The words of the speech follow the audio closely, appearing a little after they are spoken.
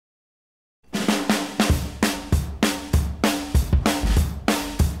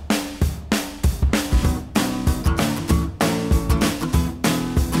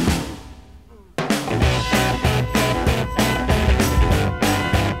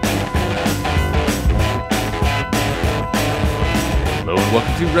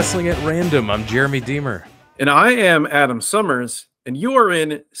Welcome to Wrestling at Random. I'm Jeremy Deemer. And I am Adam Summers, and you are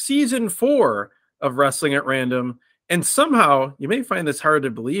in Season 4 of Wrestling at Random. And somehow, you may find this hard to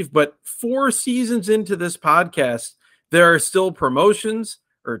believe, but 4 seasons into this podcast, there are still promotions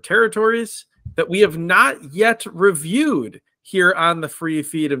or territories that we have not yet reviewed here on the free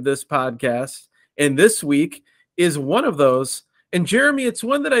feed of this podcast. And this week is one of those. And Jeremy, it's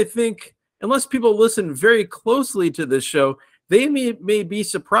one that I think, unless people listen very closely to this show, they may be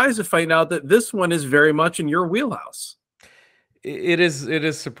surprised to find out that this one is very much in your wheelhouse. It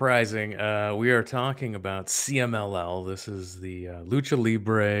is surprising. We are talking about CMLL. This is the Lucha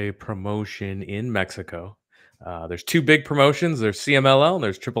Libre promotion in Mexico. There's 2 big promotions. There's CMLL and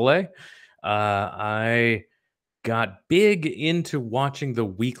there's AAA. I got big into watching the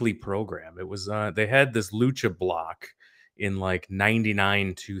weekly program. It was they had this Lucha block in like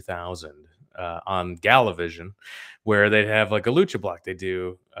 99, 2000 on Galavision, where they'd have like a Lucha block. They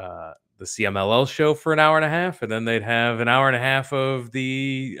do the CMLL show for an hour and a half, and then they'd have an hour and a half of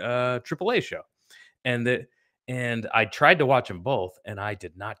the AAA show. And I tried to watch them both, and I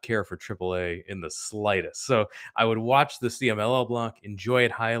did not care for AAA in the slightest. So I would watch the CMLL block, enjoy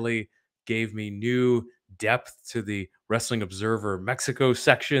it highly, gave me new depth to the Wrestling Observer Mexico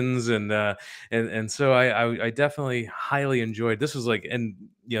sections, and so I definitely highly enjoyed. This was like, and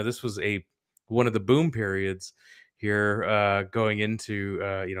this was one of the boom periods here, going into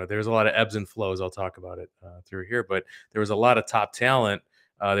there's a lot of ebbs and flows. I'll talk about it through here, but there was a lot of top talent.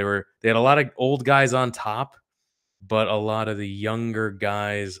 They had a lot of old guys on top, but a lot of the younger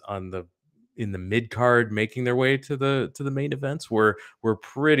guys in the mid card making their way to the main events were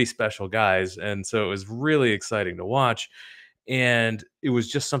pretty special guys, and so it was really exciting to watch. And it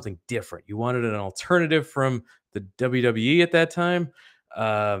was just something different. You wanted an alternative from the WWE at that time.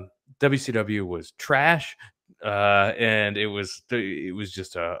 WCW was trash, and it was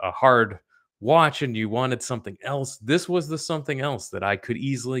just a hard watch, and you wanted something else. This was the something else that I could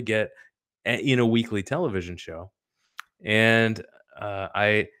easily get in a weekly television show. And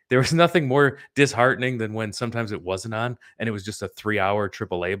there was nothing more disheartening than when sometimes it wasn't on and it was just a 3-hour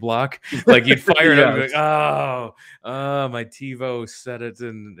AAA block. Like you'd fire it up and be like, oh, my TiVo set it,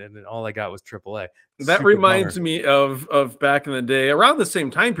 and all I got was AAA. That Super reminds bummer. me of back in the day, around the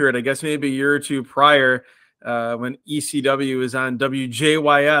same time period, I guess maybe a year or two prior, when ECW was on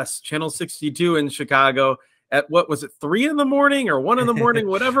WJYS, Channel 62 in Chicago at, what was it, 3 in the morning or 1 in the morning,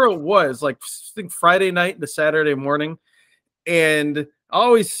 whatever it was, like I think Friday night to Saturday morning. And I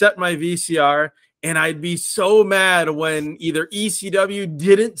always set my VCR, and I'd be so mad when either ECW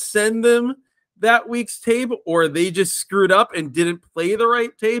didn't send them that week's tape, or they just screwed up and didn't play the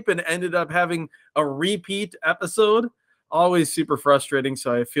right tape and ended up having a repeat episode. Always super frustrating.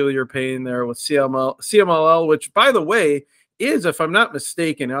 So I feel your pain there with CMLL, which, by the way, is, if I'm not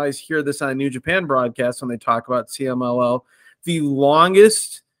mistaken, I always hear this on New Japan broadcasts when they talk about CMLL, the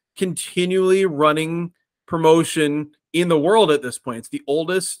longest continually running promotion in the world at this point. It's the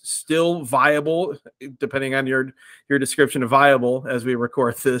oldest still viable, depending on your description of viable as we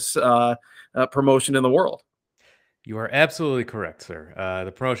record this promotion in the world. You are absolutely correct, sir.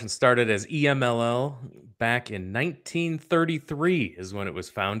 The promotion started as EMLL back in 1933 is when it was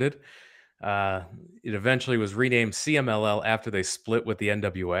founded. It eventually was renamed CMLL after they split with the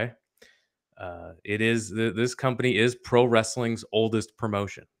NWA. This company is pro wrestling's oldest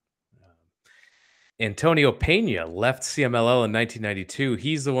promotion. Antonio Pena left CMLL in 1992.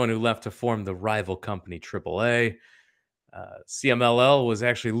 He's the one who left to form the rival company AAA. CMLL was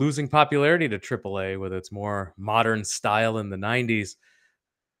actually losing popularity to AAA with its more modern style in the 90s.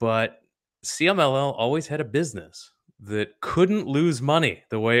 But CMLL always had a business that couldn't lose money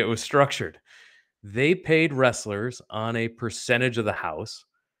the way it was structured. They paid wrestlers on a percentage of the house.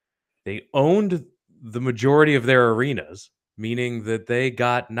 They owned the majority of their arenas, meaning that they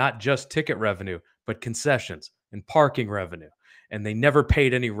got not just ticket revenue, but concessions and parking revenue, and they never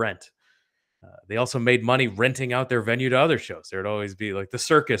paid any rent. They also made money renting out their venue to other shows. There'd always be like the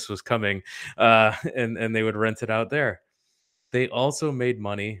circus was coming, and they would rent it out there. They also made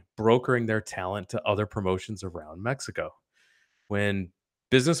money brokering their talent to other promotions around Mexico. When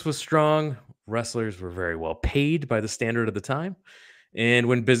business was strong, wrestlers were very well paid by the standard of the time. And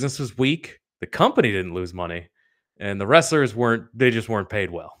when business was weak, the company didn't lose money, and the wrestlers just weren't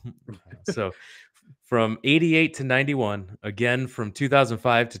paid well. So from 88 to 91, again from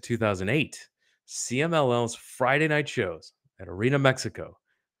 2005 to 2008, CMLL's Friday night shows at Arena Mexico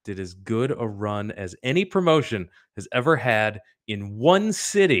did as good a run as any promotion has ever had in one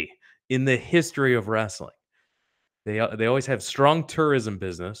city in the history of wrestling. They always have strong tourism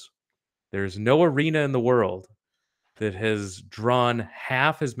business. There's no arena in the world that has drawn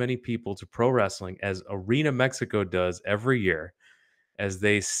half as many people to pro wrestling as Arena Mexico does every year, as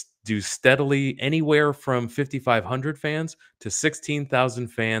they do steadily anywhere from 5,500 fans to 16,000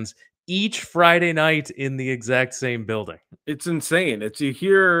 fans each Friday night in the exact same building. It's insane. It's you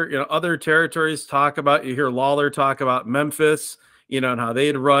hear, other territories talk about, you hear Lawler talk about Memphis, and how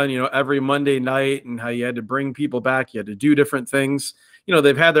they'd run, every Monday night, and how you had to bring people back, you had to do different things.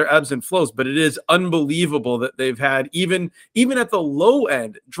 They've had their ebbs and flows, but it is unbelievable that they've had even at the low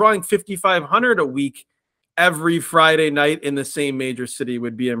end, drawing 5,500 a week every Friday night in the same major city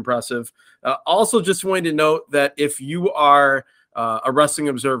would be impressive. Also, just wanted to note that if you are a Wrestling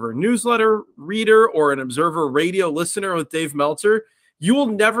Observer newsletter reader or an Observer radio listener with Dave Meltzer, you will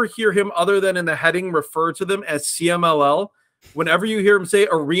never hear him, other than in the heading, refer to them as CMLL. Whenever you hear him say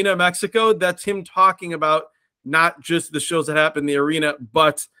Arena Mexico, that's him talking about not just the shows that happen in the arena,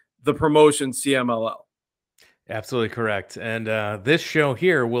 but the promotion CMLL. Absolutely correct. And this show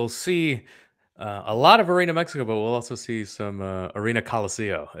here, we'll see a lot of Arena Mexico, but we'll also see some Arena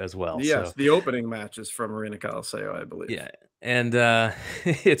Coliseo as well. Yes, so, the opening matches from Arena Coliseo, I believe. Yeah, and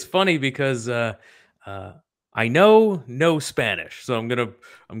it's funny because I know no Spanish, so I'm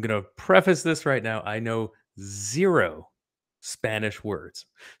gonna preface this right now. I know zero Spanish words,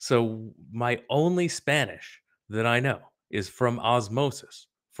 so my only Spanish that I know is from osmosis,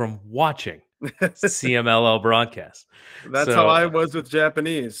 from watching CMLL broadcasts. That's how I was with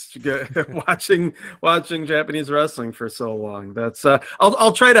Japanese, watching Japanese wrestling for so long. That's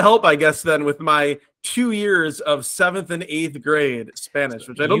I'll try to help, I guess, then with my 2 years of 7th and 8th grade Spanish,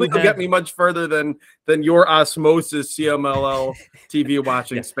 which I don't think will get me much further than your osmosis CMLL TV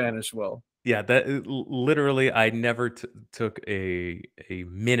watching Spanish will. Yeah, that literally, I never took a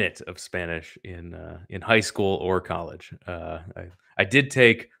minute of Spanish in high school or college. I did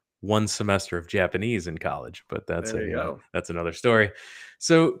take one semester of Japanese in college, but that's that's another story.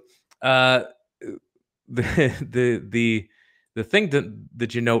 So the thing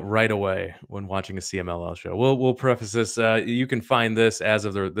that you note right away when watching a CMLL show, we'll preface this. You can find this as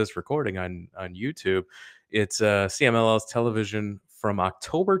of this recording on YouTube. It's CMLL's television from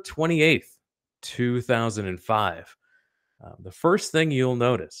October 28th, 2005. The first thing you'll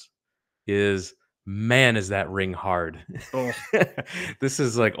notice is, man, is that ring hard. Oh. This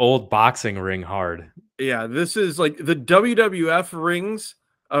is like old boxing ring hard. Yeah, this is like the WWF rings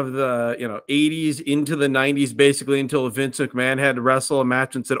of the 80s into the 90s, basically until Vince McMahon had to wrestle a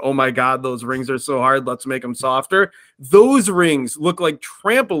match and said, oh my God, those rings are so hard, let's make them softer. Those rings look like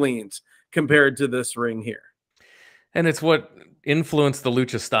trampolines compared to this ring here. And it's what influenced the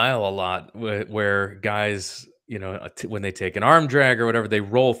lucha style a lot, where guys, when they take an arm drag or whatever, they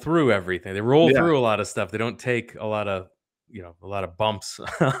roll through everything. They roll through a lot of stuff. They don't take a lot of bumps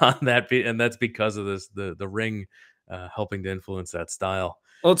on that, and that's because of the ring helping to influence that style.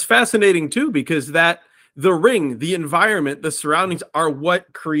 Well, it's fascinating too, because the ring, the environment, the surroundings are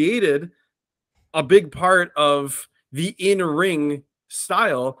what created a big part of the in-ring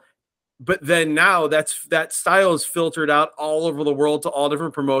style. But then now that style is filtered out all over the world to all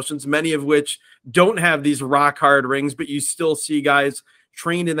different promotions, many of which don't have these rock hard rings, but you still see guys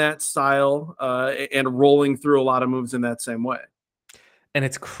trained in that style and rolling through a lot of moves in that same way. And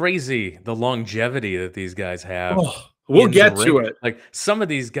it's crazy the longevity that these guys have. Oh, we'll get to it. Like, some of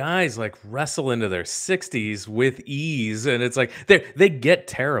these guys like wrestle into their 60s with ease, and it's like they get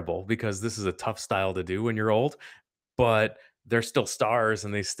terrible because this is a tough style to do when you're old, but they're still stars,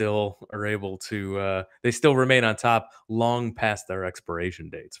 and they still are able to they still remain on top long past their expiration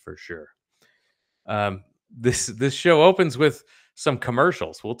dates, for sure. This show opens with some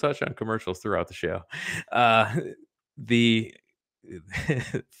commercials. We'll touch on commercials throughout the show. The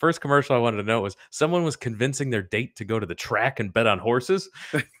first commercial I wanted to note was someone was convincing their date to go to the track and bet on horses.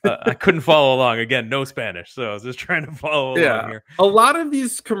 I couldn't follow along. Again, no Spanish, so I was just trying to follow along here. A lot of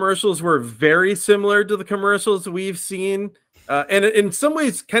these commercials were very similar to the commercials we've seen. And in some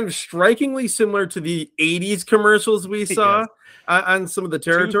ways, kind of strikingly similar to the 80s commercials we saw on some of the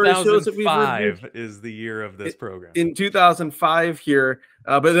territory shows that we've reviewed. 2005 is the year of this program. In 2005 here.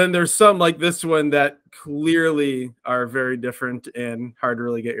 But then there's some like this one that clearly are very different and hard to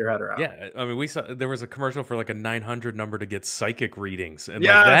really get your head around. Yeah, I mean, we saw there was a commercial for like a 900 number to get psychic readings, and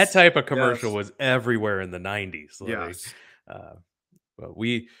like that type of commercial was everywhere in the 90s. Like, but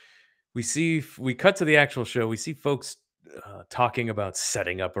we cut to the actual show. We see folks talking about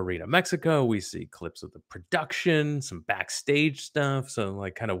setting up Arena Mexico. We see clips of the production, some backstage stuff, so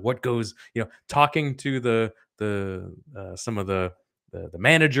like kind of what goes, talking to some of the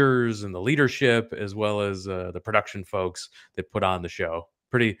managers and the leadership, as well as the production folks that put on the show.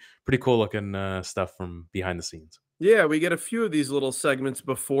 Pretty cool looking stuff from behind the scenes. Yeah, we get a few of these little segments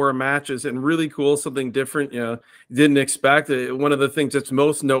before matches, and really cool, something different, didn't expect. One of the things that's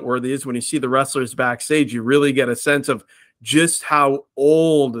most noteworthy is when you see the wrestlers backstage, you really get a sense of just how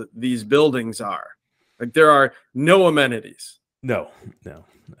old these buildings are. Like, there are no amenities. No, no.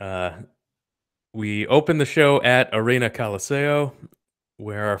 We open the show at Arena Coliseo,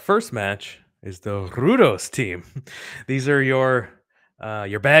 where our first match is the Rudos team. These are your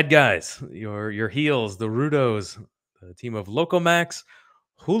bad guys, your heels, the Rudos, the team of Locomax,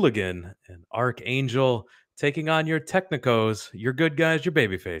 Hooligan, and Archangel, taking on your Technicos, your good guys, your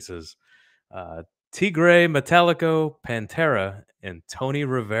baby faces. Tigre, Metallico, Pantera, and Tony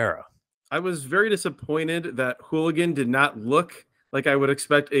Rivera. I was very disappointed that Hooligan did not look like I would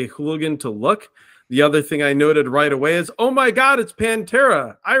expect a Hooligan to look. The other thing I noted right away is, oh my God, it's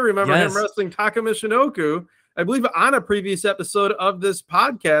Pantera. I remember him wrestling Taka Michinoku, I believe, on a previous episode of this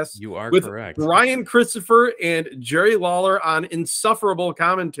podcast. You are with correct. Brian Christopher and Jerry Lawler on insufferable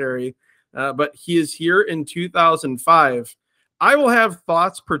commentary. But he is here in 2005. I will have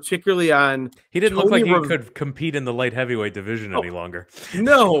thoughts particularly on. He didn't look like he could compete in the light heavyweight division any longer.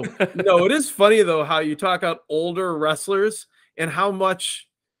 No. It is funny though how you talk about older wrestlers and how much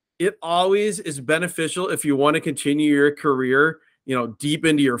it always is beneficial if you want to continue your career, deep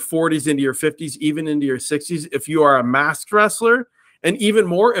into your 40s, into your 50s, even into your 60s, if you are a masked wrestler, and even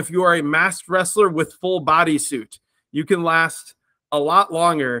more if you are a masked wrestler with full bodysuit. You can last a lot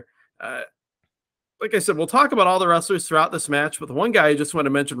longer. Like I said, we'll talk about all the wrestlers throughout this match, but the one guy I just want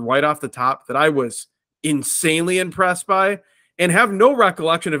to mention right off the top that I was insanely impressed by and have no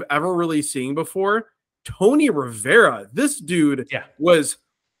recollection of ever really seeing before, Tony Rivera. This dude was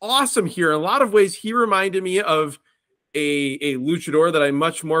awesome here. In a lot of ways, he reminded me of a luchador that I'm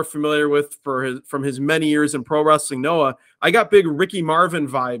much more familiar with from his many years in Pro Wrestling Noah. I got big Ricky Marvin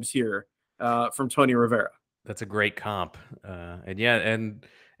vibes here from Tony Rivera. That's a great comp.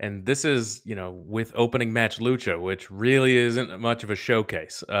 And this is, with opening match Lucha, which really isn't much of a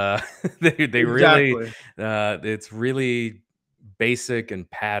showcase. They really, it's really basic and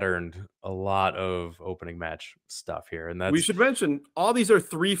patterned a lot of opening match stuff here. And we should mention all these are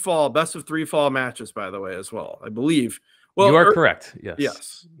best of 3 fall matches, by the way, as well, I believe. Well, you are correct.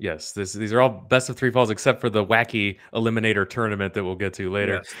 Yes. These are all best of 3 falls, except for the wacky eliminator tournament that we'll get to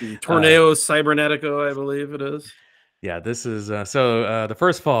later. Yes, the Torneo Cibernetico, I believe it is. Yeah, this is the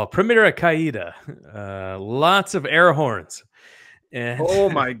first fall, Primera Caída, lots of air horns. And oh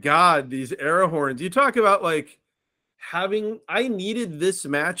my God, these air horns. You talk about I needed this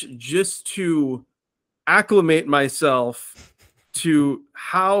match just to acclimate myself to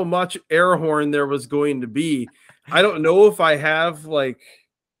how much air horn there was going to be. I don't know if I have and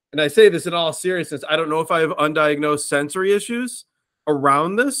I say this in all seriousness, I don't know if I have undiagnosed sensory issues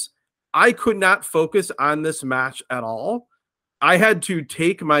around this. I could not focus on this match at all. I had to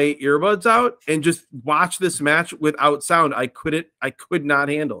take my earbuds out and just watch this match without sound. I could not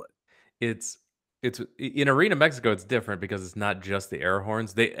handle it. It's in Arena Mexico. It's different because it's not just the air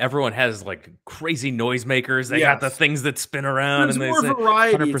horns. Everyone has crazy noisemakers. They got the things that spin around. There's and more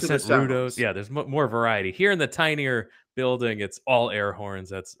variety 100% to the Rudos. Yeah, there's more variety. Here in the tinier building, it's all air horns.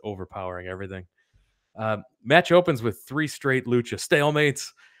 That's overpowering everything. Match opens with 3 straight lucha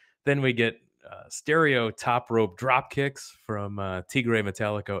stalemates. Then we get stereo top rope drop kicks from Tigre,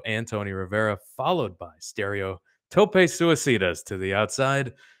 Metallico, and Tony Rivera, followed by stereo tope suicidas to the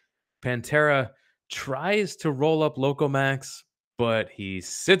outside. Pantera tries to roll up Locomax, but he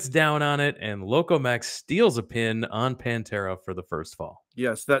sits down on it, and Locomax steals a pin on Pantera for the first fall.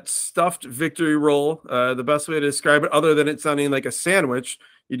 Yes, that stuffed victory roll, the best way to describe it, other than it sounding like a sandwich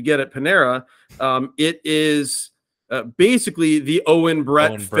you'd get at Panera, it is basically the Owen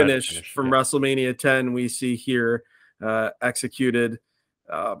Brett finish from WrestleMania 10 we see here executed.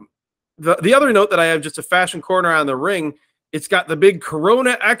 The other note that I have, just a fashion corner on the ring, it's got the big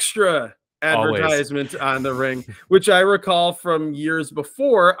Corona Extra advertisement on the ring, which I recall from years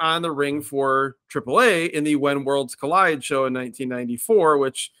before on the ring for AAA in the When Worlds Collide show in 1994,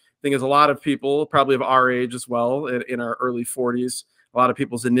 which I think is a lot of people, probably of our age as well, in our early 40s. A lot of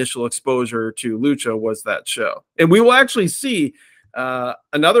people's initial exposure to Lucha was that show. And we will actually see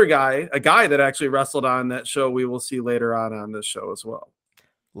another guy, a guy that actually wrestled on that show, we will see later on this show as well.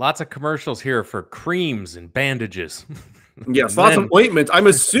 Lots of commercials here for creams and bandages. Yes, lots of ointments. I'm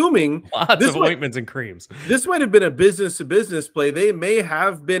assuming lots of ointments and creams. This might have been a business-to-business play. They may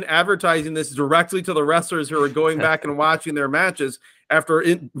have been advertising this directly to the wrestlers who are going back and watching their matches after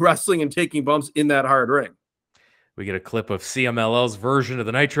wrestling and taking bumps in that hard ring. We get a clip of CMLL's version of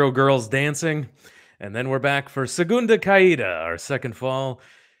the Nitro Girls dancing, and then we're back for Segunda Caída, our second fall.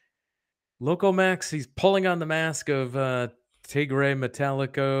 Locomax, he's pulling on the mask of Tigre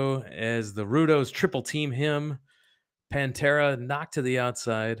Metallico as the Rudos triple team him. Pantera knocked to the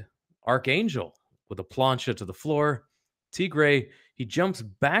outside. Archangel with a plancha to the floor. Tigre, he jumps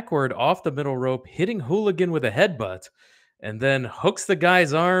backward off the middle rope, hitting Hooligan with a headbutt, and then hooks the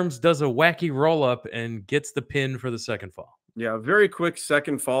guy's arms, does a wacky roll up, and gets the pin for the second fall. Yeah, very quick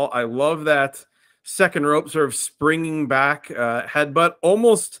second fall. I love that second rope sort of springing back headbutt,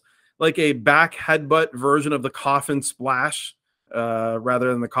 almost like a back headbutt version of the coffin splash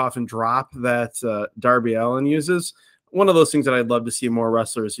rather than the coffin drop that Darby Allin uses. One of those things that I'd love to see more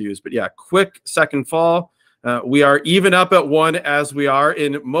wrestlers use. But yeah, quick second fall. We are even up at 1 as we are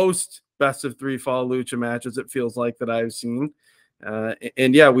in most best of 3 fall lucha matches, it feels like, that I've seen.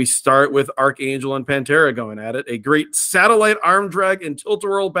 And yeah, we start with Archangel and Pantera going at it. A great satellite arm drag and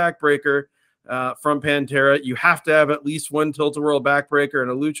tilt-a-whirl backbreaker from Pantera. You have to have at least one tilt-a-whirl backbreaker in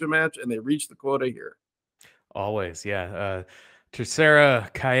a lucha match, and they reach the quota here. Always, yeah. Tercera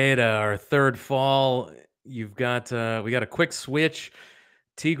Caída, our third fall. You've got we got a quick switch.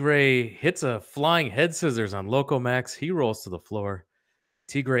 Tigre hits a flying head scissors on Locomax. He rolls to the floor.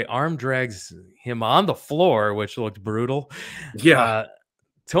 Tigre arm drags him on the floor, which looked brutal. Yeah.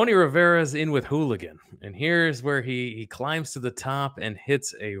 Tony Rivera's in with Hooligan, and here's where he climbs to the top and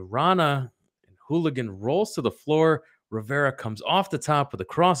hits a Rana. And Hooligan rolls to the floor. Rivera comes off the top with a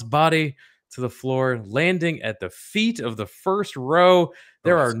crossbody to the floor, landing at the feet of the first row.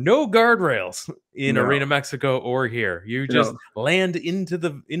 There are no guardrails in Arena Mexico or here. You just land into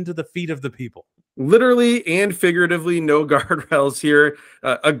the feet of the people. Literally and figuratively, no guardrails here.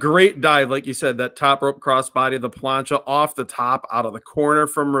 A great dive, like you said, that top rope crossbody, the plancha off the top, out of the corner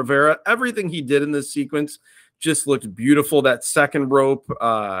from Rivera. Everything he did in this sequence just looked beautiful. That second rope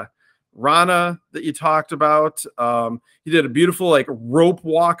Rana that you talked about, he did a beautiful like rope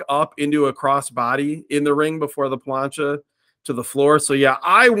walk up into a crossbody in the ring before the plancha to the floor. So yeah,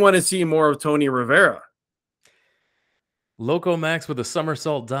 I want to see more of Tony Rivera. Locomax with a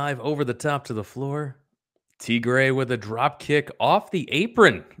somersault dive over the top to the floor. Tigre with a drop kick off the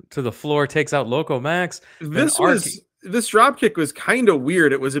apron to the floor takes out Locomax. This drop kick was kind of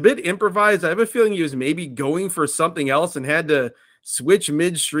weird. It was a bit improvised. I have a feeling he was maybe going for something else and had to switch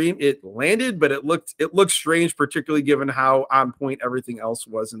midstream. It landed, but it looked strange, particularly given how on point everything else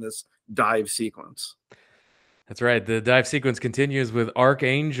was in this dive sequence. That's right. The dive sequence continues with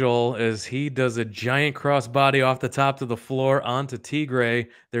Archangel as he does a giant crossbody off the top to the floor onto Tigre.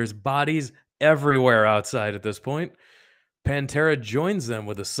 There's bodies everywhere outside at this point. Pantera joins them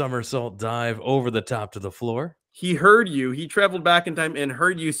with a somersault dive over the top to the floor. He heard you. He traveled back in time and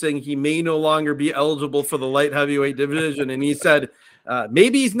heard you saying he may no longer be eligible for the light heavyweight division. And he said,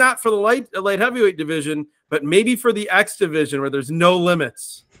 maybe he's not for the light heavyweight division, but maybe for the X division where there's no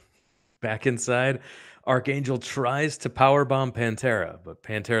limits. Back inside, Archangel tries to powerbomb Pantera, but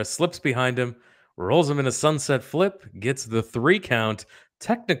Pantera slips behind him, rolls him in a sunset flip, gets the 3 count,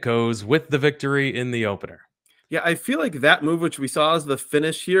 Technicos with the victory in the opener. Yeah, I feel like that move, which we saw as the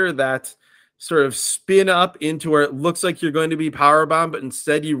finish here, that sort of spin up into where it looks like you're going to be powerbomb, but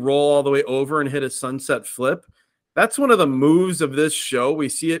instead you roll all the way over and hit a sunset flip. That's one of the moves of this show. We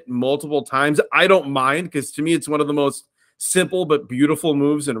see it multiple times. I don't mind because to me it's one of the most simple but beautiful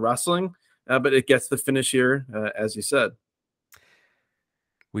moves in wrestling. But it gets the finish here, as you said.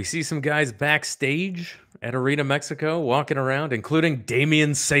 We see some guys backstage at Arena Mexico walking around, including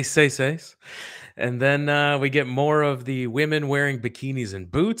Damien Seis. And then we get more of the women wearing bikinis and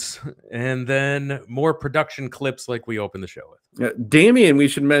boots, and then more production clips like we opened the show with. Damien, we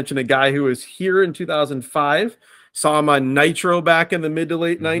should mention, a guy who was here in 2005. Saw him on Nitro back in the mid to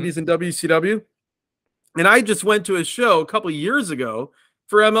late 90s in WCW. And I just went to a show a couple years ago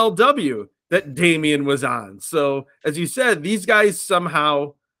for MLW that Damien was on. So, as you said, these guys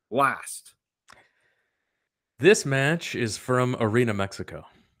somehow last. This match is from Arena Mexico,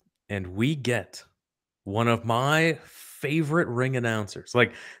 and we get one of my favorite ring announcers.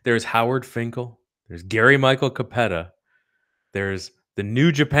 Like, there's Howard Finkel, there's Gary Michael Capetta, there's the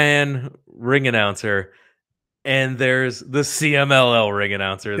New Japan ring announcer, and there's the CMLL ring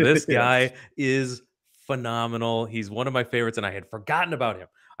announcer. This guy is phenomenal. He's one of my favorites, and I had forgotten about him.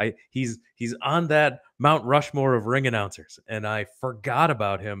 He's on that Mount Rushmore of ring announcers, and I forgot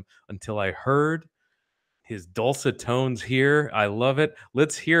about him until I heard his dulcet tones here. I love it.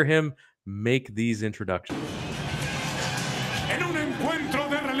 Let's hear him make these introductions. En un encuentro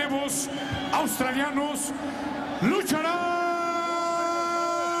de relevos australianos lucharán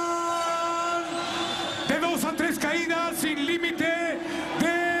de 2 a 3 caídas sin límite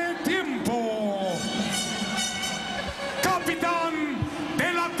de tiempo. Capitán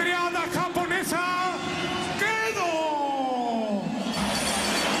de la triada japonesa,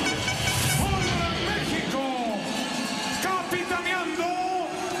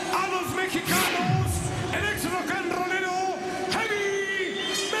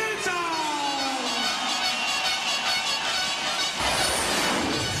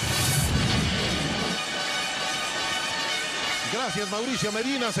 Gracias, Mauricio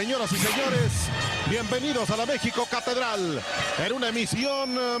Medina. Señoras y señores, bienvenidos a la México Catedral. En una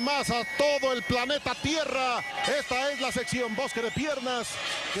emisión más a todo el planeta Tierra. Esta es la sección Bosque de Piernas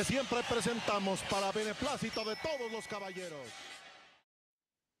que siempre presentamos para beneplácito de todos los caballeros.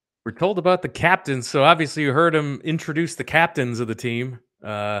 We're told about the captains, so obviously you heard him introduce the captains of the team.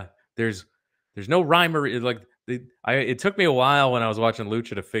 There's no rhyme or like. It took me a while when I was watching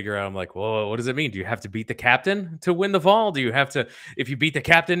Lucha to figure out. I'm like, well, what does it mean? Do you have to beat the captain to win the fall? Do you have to, if you beat the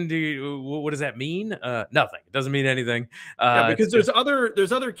captain, what does that mean? Nothing. It doesn't mean anything. Yeah, because there's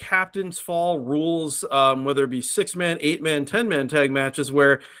other captain's fall rules, whether it be 6-man, 8-man, 10-man tag matches,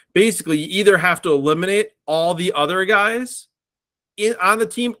 where basically you either have to eliminate all the other guys on the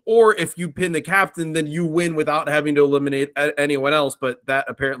team, or if you pin the captain, then you win without having to eliminate anyone else. But that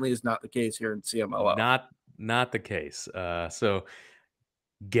apparently is not the case here in CMLL. Not the case. So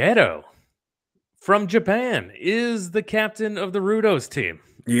Gedo from Japan is the captain of the Rudos team.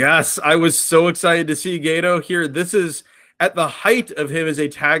 Yes, I was so excited to see Gedo here. This is at the height of him as a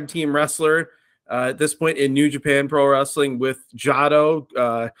tag team wrestler at this point in New Japan Pro Wrestling with Jado,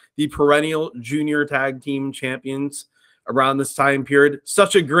 the perennial junior tag team champions around this time period.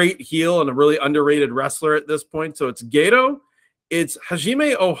 Such a great heel and a really underrated wrestler at this point. So it's Gedo. It's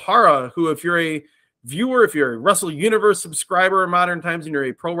Hajime Ohara, who, if you're a viewer, if you're a Wrestle Universe subscriber in modern times and you're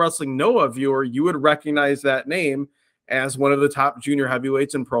a Pro Wrestling Noah viewer, you would recognize that name as one of the top junior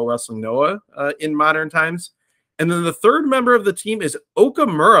heavyweights in Pro Wrestling Noah in modern times. And then the third member of the team is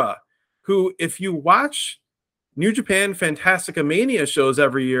Okamura, who, if you watch New Japan Fantastica Mania shows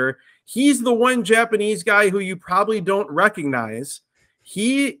every year, he's the one Japanese guy who you probably don't recognize.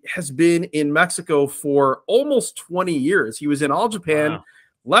 He has been in Mexico for almost 20 years. He was in All Japan. Wow.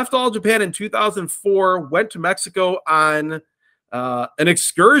 Left All Japan in 2004, went to Mexico on an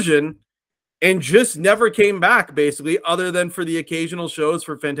excursion, and just never came back, basically, other than for the occasional shows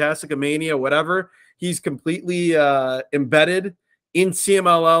for Fantastica Mania, whatever. He's completely embedded in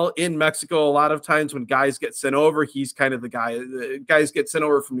CMLL in Mexico. A lot of times when guys get sent over, he's kind of the guy. Guys get sent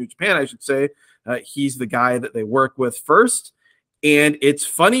over from New Japan, I should say. He's the guy that they work with first. And it's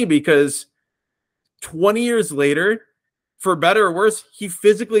funny because 20 years later, for better or worse, he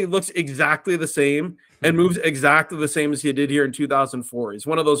physically looks exactly the same and moves exactly the same as he did here in 2004. He's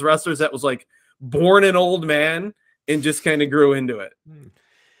one of those wrestlers that was like born an old man and just kind of grew into it.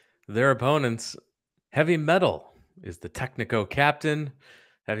 Their opponents, Heavy Metal is the Technico captain,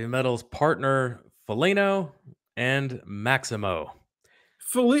 Heavy Metal's partner, Felino, and Maximo.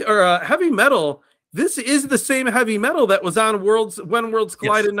 Heavy Metal, this is the same Heavy Metal that was on When Worlds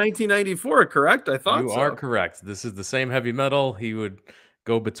Collide in 1994, correct? I thought you are correct. This is the same Heavy Metal. He would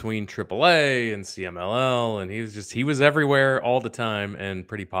go between AAA and CMLL, and he was everywhere all the time and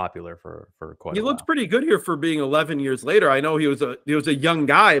pretty popular for quite a while. He looked pretty good here for being 11 years later. I know he was a young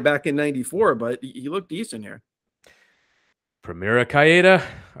guy back in 94, but he looked decent here. Primera Caída,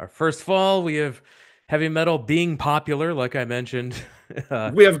 our first fall. We have Heavy Metal being popular, like I mentioned.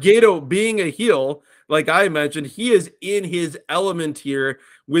 We have Gedo being a heel, like I mentioned. He is in his element here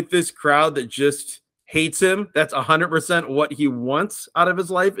with this crowd that just hates him. That's 100% what he wants out of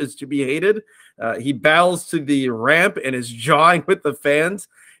his life, is to be hated. He bows to the ramp and is jawing with the fans.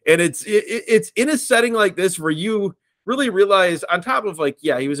 And it's in a setting like this where you really realize, on top of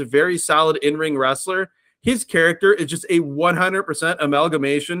he was a very solid in-ring wrestler, his character is just a 100%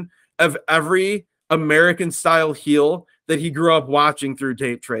 amalgamation of every American-style heel that he grew up watching through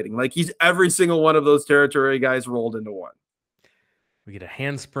tape trading. Like, he's every single one of those territory guys rolled into one. We get a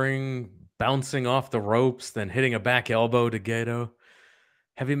handspring bouncing off the ropes, then hitting a back elbow to Gedo.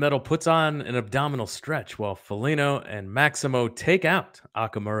 Heavy Metal puts on an abdominal stretch while Felino and Maximo take out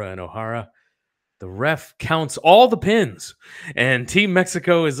Okamura and Ohara. The ref counts all the pins, and Team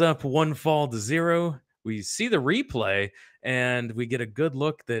Mexico is up 1-0. We see the replay, and we get a good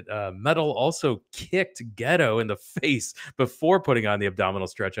look that Metal also kicked Gedo in the face before putting on the abdominal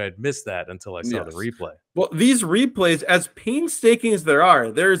stretch. I had missed that until I saw the replay. Well, these replays, as painstaking as there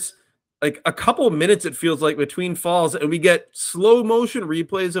are, there's like a couple minutes, it feels like, between falls, and we get slow motion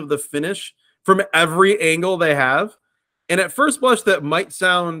replays of the finish from every angle they have. And at first blush, that might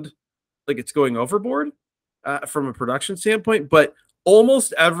sound like it's going overboard from a production standpoint, but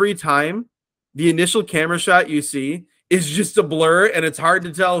almost every time the initial camera shot you see is just a blur, and it's hard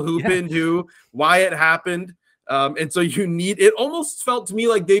to tell who pinned who, why it happened. And so it almost felt to me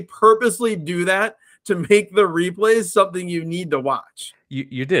like they purposely do that to make the replays something you need to watch.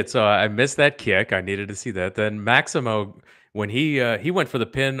 You did. So I missed that kick. I needed to see that. Then Maximo when he went for the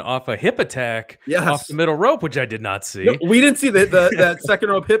pin off a hip attack off the Yes. middle rope, which I did not see. No, we didn't see that second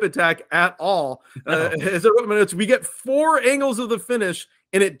rope hip attack at all. No. We get 4 angles of the finish,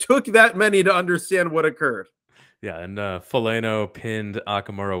 and it took that many to understand what occurred. Yeah, and Fulano pinned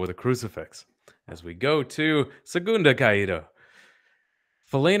Okamura with a crucifix. As we go to Segunda Caída.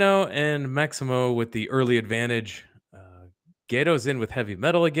 Fulano and Maximo with the early advantage. Gedo's in with heavy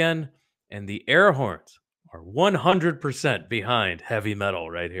metal again, and the air horns are 100% behind heavy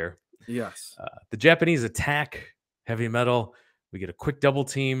metal right here. Yes. The Japanese attack heavy metal. We get a quick double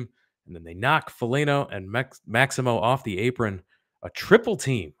team, and then they knock Fulano and Maximo off the apron. A triple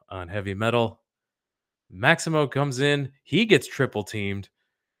team on heavy metal. Maximo comes in. He gets triple teamed.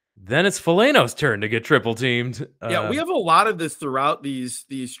 Then it's Fulano's turn to get triple teamed. Yeah, we have a lot of this throughout these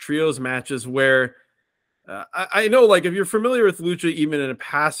trios matches where I know, like, if you're familiar with lucha, even in a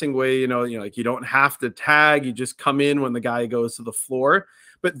passing way, you know, like you don't have to tag, you just come in when the guy goes to the floor.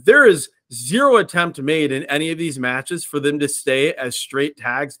 But there is zero attempt made in any of these matches for them to stay as straight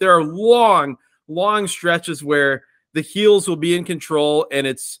tags. There are long stretches where the heels will be in control, and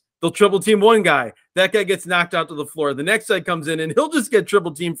they'll triple team one guy. That guy gets knocked out to the floor. The next guy comes in, and he'll just get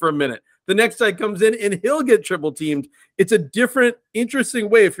triple teamed for a minute. The next guy comes in, and he'll get triple teamed. It's a different, interesting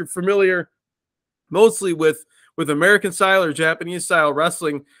way, if you're familiar mostly with American style or Japanese style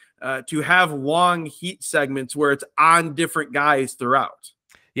wrestling, to have long heat segments where it's on different guys throughout.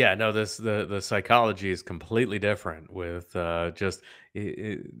 Yeah, no, the psychology is completely different with and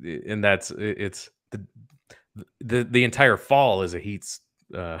it's the entire fall is a heat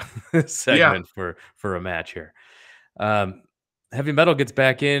segment for a match here. Heavy metal gets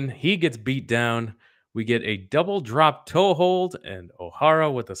back in, he gets beat down. We get a double drop toe hold and O'Hara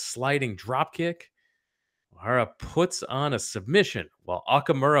with a sliding drop kick. O'Hara puts on a submission while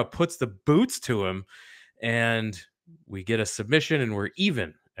Okamura puts the boots to him, and we get a submission, and we're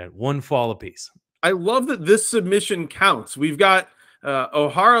even at 1 fall apiece. I love that this submission counts. We've got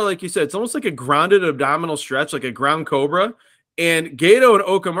O'Hara, like you said, it's almost like a grounded abdominal stretch, like a ground cobra, and Gedo and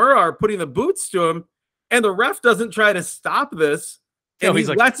Okamura are putting the boots to him, and the ref doesn't try to stop this. And he's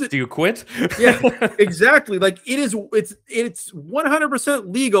like, do you quit? Yeah, exactly. Like it's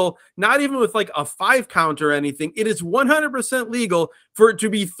 100% legal, not even with like a 5 count or anything. It is 100% legal for it to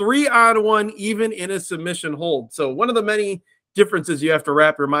be 3-on-1, even in a submission hold. So one of the many differences you have to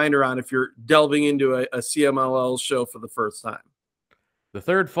wrap your mind around if you're delving into a CMLL show for the first time. The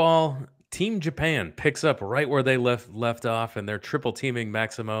third fall, Team Japan picks up right where they left off, and they're triple teaming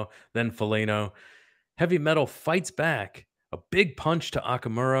Maximo, then Fulano. Heavy metal fights back. A big punch to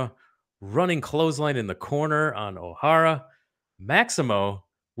Okamura, running clothesline in the corner on O'Hara. Maximo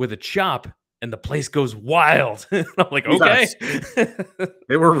with a chop, and the place goes wild. I'm like, okay. Yes.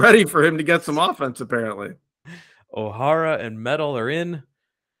 They were ready for him to get some offense, apparently. O'Hara and Metal are in.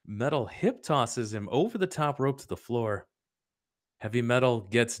 Metal hip tosses him over the top rope to the floor. Heavy Metal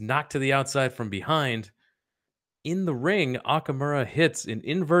gets knocked to the outside from behind. In the ring, Okamura hits an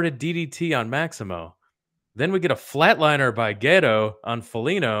inverted DDT on Maximo. Then we get a flatliner by Gedo on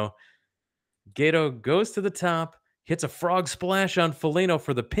Fulano. Gedo goes to the top, hits a frog splash on Fulano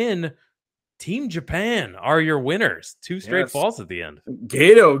for the pin. Team Japan are your winners. 2 straight falls at the end.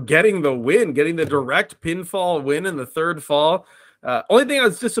 Gedo getting the win, getting the direct pinfall win in the third fall. Only thing I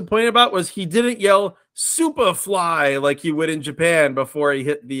was disappointed about was he didn't yell Superfly like he would in Japan before he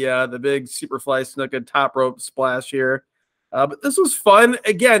hit the big Superfly Snuka top rope splash here. But this was fun.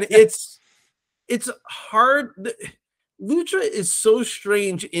 Again, it's hard. Lucha is so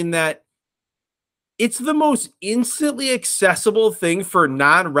strange in that it's the most instantly accessible thing for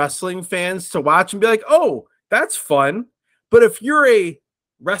non-wrestling fans to watch and be like, oh, that's fun. But if you're a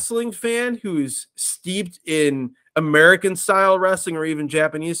wrestling fan who's steeped in American style wrestling or even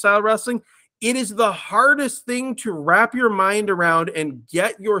Japanese style wrestling, it is the hardest thing to wrap your mind around and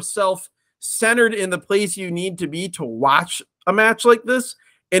get yourself centered in the place you need to be to watch a match like this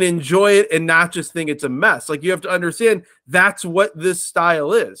and enjoy it and not just think it's a mess. Like, you have to understand that's what this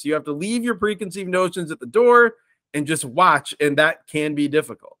style is. You have to leave your preconceived notions at the door and just watch, and that can be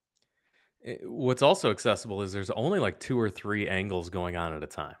difficult. What's also accessible is there's only like 2 or 3 angles going on at a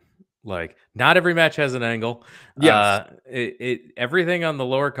time. Like, not every match has an angle. Yes. Everything on the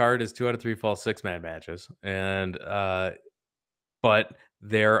lower card is 2 out of 3 fall 6-man matches. And but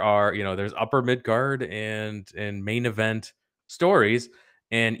there are, there's upper mid card and main event stories.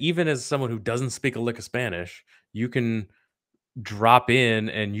 And even as someone who doesn't speak a lick of Spanish, you can drop in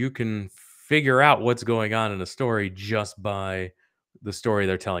and you can figure out what's going on in a story just by the story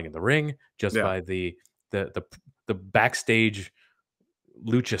they're telling in the ring, just by the backstage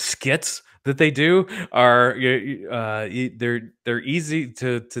lucha skits that they do are they're easy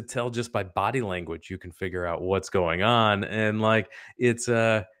to tell just by body language. You can figure out what's going on, and like it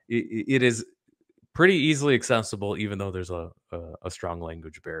is pretty easily accessible, even though there's a strong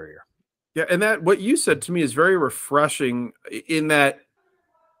language barrier. Yeah, and that what you said to me is very refreshing in that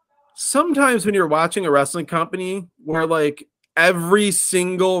sometimes when you're watching a wrestling company where like every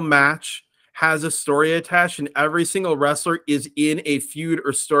single match has a story attached and every single wrestler is in a feud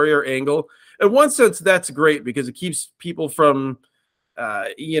or story or angle, in one sense that's great because it keeps people from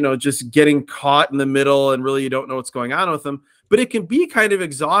just getting caught in the middle and really you don't know what's going on with them. But it can be kind of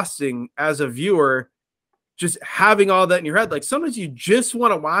exhausting as a viewer just having all that in your head. Like sometimes you just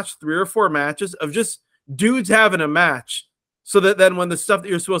want to watch 3 or 4 matches of just dudes having a match so that then when the stuff that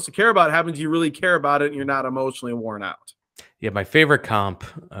you're supposed to care about happens, you really care about it and you're not emotionally worn out. Yeah, my favorite comp,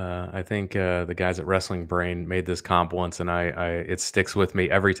 I think the guys at Wrestling Brain made this comp once, and it sticks with me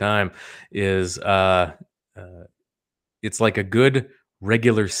every time, is it's like a good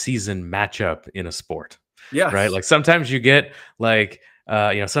regular season matchup in a sport. Yes. Right? Like sometimes you get like,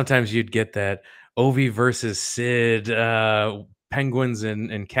 sometimes you'd get that Ovi versus Sid, Penguins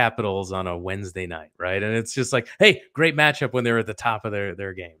and Capitals on a Wednesday night, right? And it's just like, hey, great matchup when they're at the top of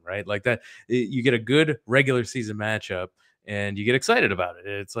their game, right? Like that, you get a good regular season matchup, and you get excited about it.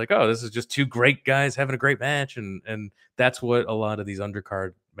 It's like, oh, this is just 2 great guys having a great match, and that's what a lot of these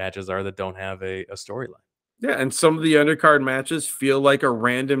undercard matches are that don't have a storyline. Yeah, and some of the undercard matches feel like a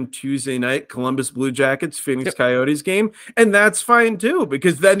random Tuesday night Columbus Blue Jackets Phoenix Coyotes game, and that's fine too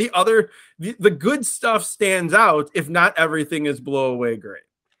because then the good stuff stands out if not everything is blow away great.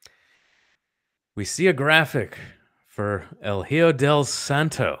 We see a graphic for El Hijo del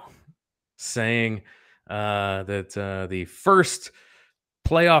Santo saying that the first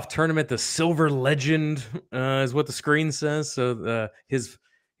playoff tournament, the Silver Legend, is what the screen says. So there's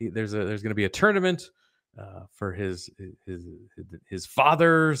going to be a tournament for his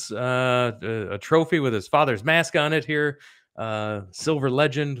father's a trophy with his father's mask on it here. Silver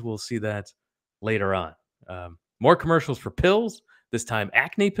Legend. We'll see that later on. More commercials for pills. This time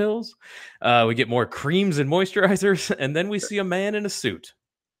acne pills. We get more creams and moisturizers, and then we see a man in a suit.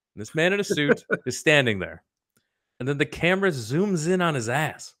 This man in a suit is standing there. And then the camera zooms in on his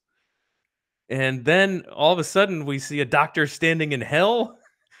ass. And then all of a sudden we see a doctor standing in hell.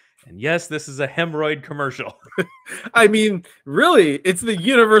 And yes, this is a hemorrhoid commercial. I mean, really, it's the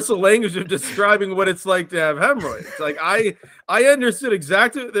universal language of describing what it's like to have hemorrhoids. Like I understood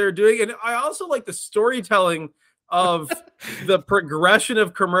exactly what they're doing. And I also like the storytelling of the progression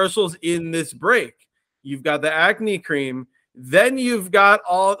of commercials in this break. You've got the acne cream. Then you've got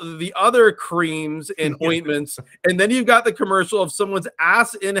all the other creams and ointments. And then you've got the commercial of someone's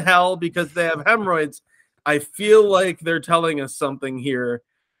ass in hell because they have hemorrhoids. I feel like they're telling us something here.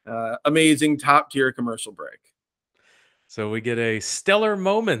 Amazing top tier commercial break. So we get a stellar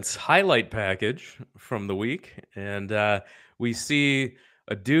moments highlight package from the week. And we see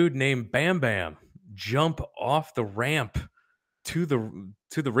a dude named Bam Bam jump off the ramp to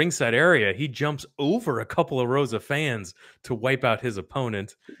the ringside area. He jumps over a couple of rows of fans to wipe out his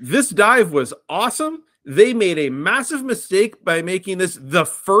opponent. This dive was awesome. They made a massive mistake by making this the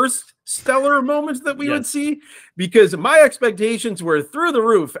first stellar moment that we would see, because my expectations were through the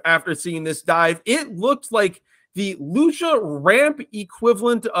roof after seeing this dive. It looked like the lucha ramp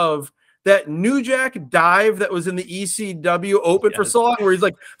equivalent of that New Jack dive that was in the ECW Open for so long, where he's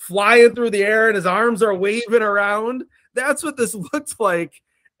like flying through the air and his arms are waving around. That's what this looked like.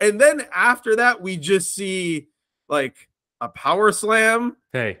 And then after that, we just see like a power slam.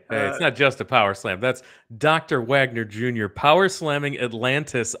 Hey, it's not just a power slam. That's Dr. Wagner Jr. power slamming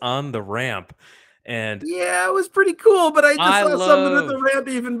Atlantis on the ramp. And yeah, it was pretty cool, but I just saw something at the ramp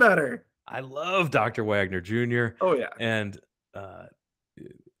even better. I love Dr. Wagner Jr. Oh, yeah. And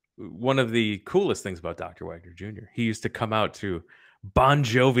one of the coolest things about Dr. Wagner Jr., he used to come out to Bon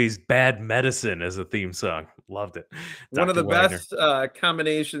Jovi's Bad Medicine as a theme song. Loved it. One of the best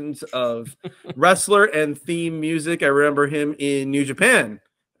combinations of wrestler and theme music. I remember him in New Japan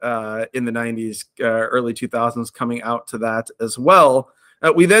in the 90s, early 2000s, coming out to that as well.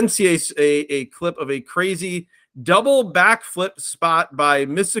 We then see a clip of a crazy double backflip spot by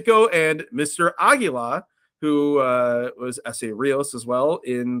Mystico and Mr. Aguila, who was S.A. Rios as well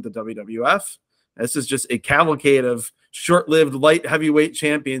in the WWF. This is just a cavalcade of short-lived light heavyweight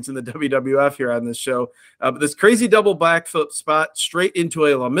champions in the WWF here on this show. But this crazy double backflip spot straight into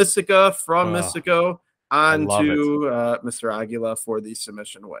a La Mystica from Mystico onto Mr. Aguila for the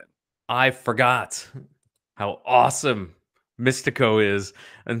submission win. I forgot how awesome Mystico is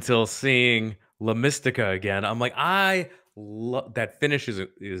until seeing La Mystica again. I'm like, I That finish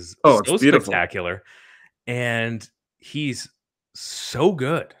is Oh, it's so beautiful. spectacular, and he's so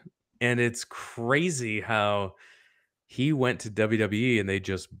good. And it's crazy how he went to WWE and they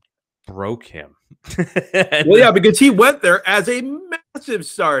just broke him. Well, yeah, because he went there as a massive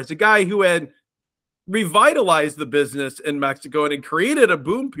star, as a guy who had revitalized the business in Mexico and had created a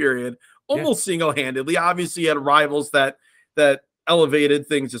boom period almost single-handedly. Obviously, he had rivals that elevated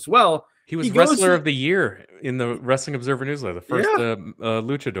things as well. He was Wrestler of the Year in the Wrestling Observer newsletter, the first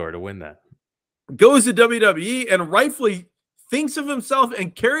luchador to win that. Goes to WWE and rightfully thinks of himself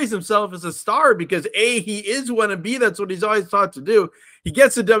and carries himself as a star because A, he is one, and B, that's what he's always taught to do. He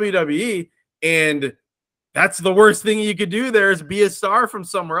gets to WWE, and that's the worst thing you could do there is be a star from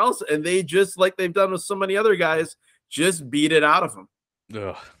somewhere else. And they just, like they've done with so many other guys, just beat it out of him.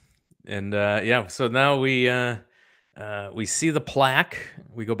 Ugh. And yeah, so now we see the plaque.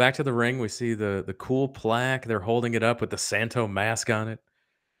 We go back to the ring. We see the cool plaque. They're holding it up with the Santo mask on it.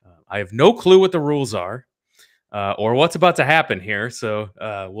 I have no clue what the rules are or what's about to happen here. So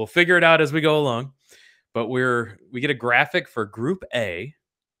we'll figure it out as we go along. But we get a graphic for Group A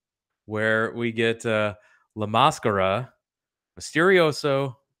where we get La Máscara,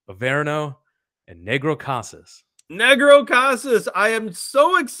 Misterioso, Averno, and Negro Casas. Negro Casas. I am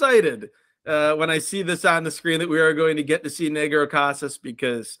so excited when I see this on the screen that we are going to get to see Negro Casas,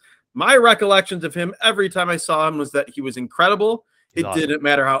 because my recollections of him every time I saw him was that he was incredible. It awesome. Didn't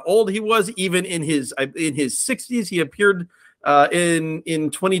matter how old he was, even in his 60s. He appeared in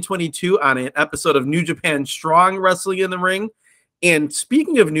 2022 on an episode of New Japan Strong Wrestling in the Ring. And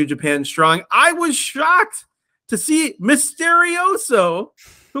speaking of New Japan Strong, I was shocked to see Misterioso,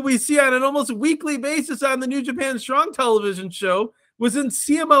 who we see on an almost weekly basis on the New Japan Strong television show, was in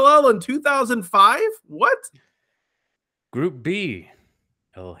CMLL in 2005. What? Group B,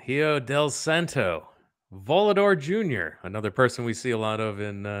 El Hijo del Santo, Volador Jr., another person we see a lot of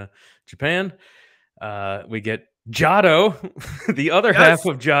in Japan. We get Jado, the other half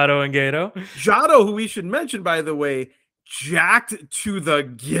of Jado and Gedo. Jado, who we should mention, by the way, jacked to the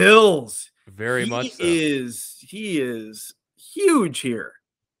gills. Very much so. He is huge here.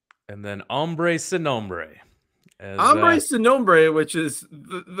 And then Hombre Sin Nombre. Hombre Sin Nombre, which is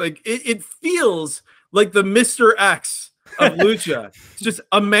like it feels like the Mr. X of Lucha. It's just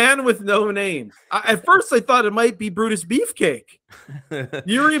a man with no name. At first, I thought it might be Brutus Beefcake.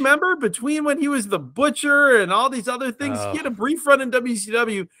 You remember between when he was the Butcher and all these other things, he had a brief run in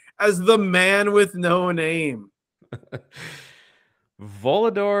WCW as the man with no name.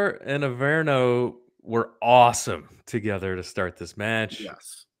 Volador and Averno were awesome together to start this match.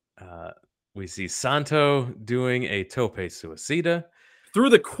 Yes. We see Santo doing a tope suicida through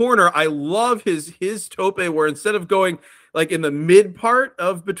the corner. I love his tope, where instead of going like in the mid part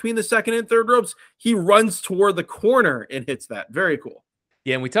of between the second and third ropes, he runs toward the corner and hits that. Very cool.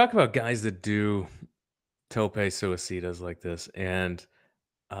 Yeah, and we talk about guys that do tope suicidas like this, and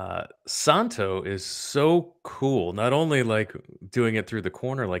Santo is so cool. Not only like doing it through the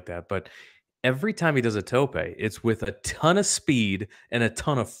corner like that, but every time he does a tope, it's with a ton of speed and a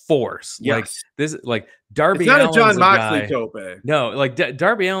ton of force. Yes. Like this, like Darby. It's not Allin's a John Moxley tope. No, like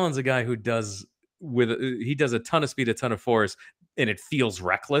Darby Allin's a guy who does he does a ton of speed, a ton of force, and it feels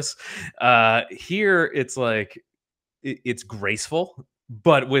reckless. Here, it's like it's graceful,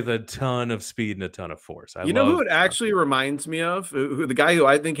 but with a ton of speed and a ton of force. You know who it actually reminds me of? The guy who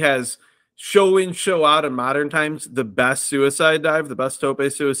I think has show in, show out in modern times the best suicide dive, the best tope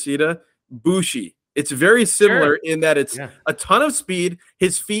suicida. Bushi. It's very similar in that it's a ton of speed.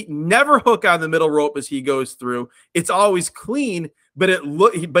 His feet never hook on the middle rope as he goes through. It's always clean, but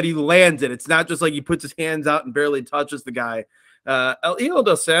he lands it. It's not just like he puts his hands out and barely touches the guy. El Hijo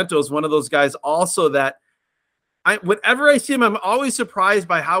del Santo is one of those guys also that whenever I see him, I'm always surprised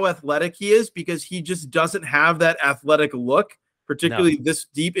by how athletic he is, because he just doesn't have that athletic look, particularly this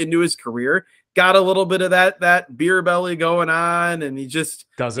deep into his career. Got a little bit of that beer belly going on, and he just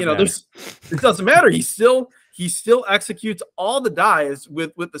doesn't. It doesn't matter. He still executes all the dives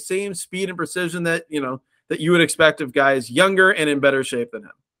with the same speed and precision that you would expect of guys younger and in better shape than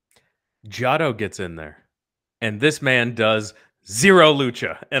him. Jado gets in there, and this man does zero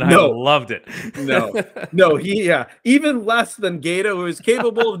lucha, and I loved it. No, even less than Gedo, who is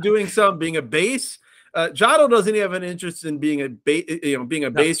capable of doing some, being a base. Jado doesn't have an interest in being a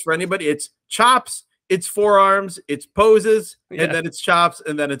base for anybody. It's chops, it's forearms, it's poses, and then it's chops,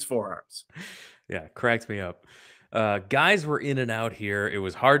 and then it's forearms. Yeah, cracks me up. Guys were in and out here. It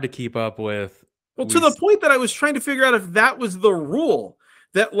was hard to keep up with. Well, to the point that I was trying to figure out if that was the rule,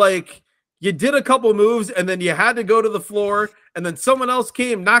 that like you did a couple moves and then you had to go to the floor and then someone else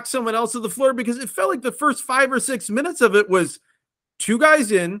came, knocked someone else to the floor, because it felt like the first 5 or 6 minutes of it was two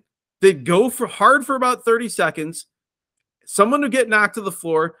guys in, they'd go for hard for about 30 seconds, someone would get knocked to the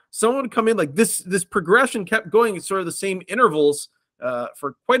floor, someone would come in. Like this progression kept going at sort of the same intervals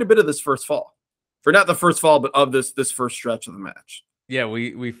for quite a bit of this first fall. For not the first fall, but of this first stretch of the match. Yeah,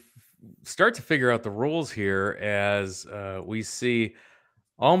 we start to figure out the rules here as we see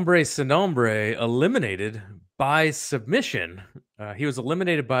Hombre Sin Nombre eliminated by submission. He was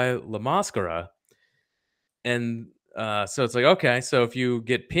eliminated by La Mascara. And so it's like, okay, so if you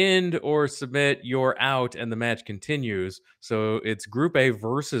get pinned or submit, you're out and the match continues. So it's Group A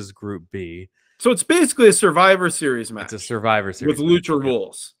versus Group B. So it's basically a Survivor Series match. It's a Survivor Series with Lucha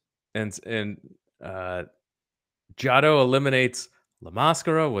rules. And Jado eliminates La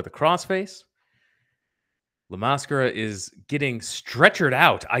Mascara with a crossface. La Mascara is getting stretchered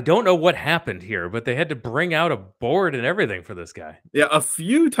out. I don't know what happened here, but they had to bring out a board and everything for this guy. Yeah, a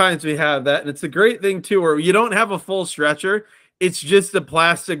few times we have that, and it's a great thing too, where you don't have a full stretcher. It's just a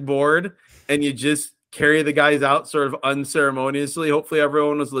plastic board, and you just carry the guys out sort of unceremoniously. Hopefully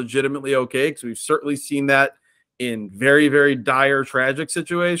everyone was legitimately okay, because we've certainly seen that in very, very dire, tragic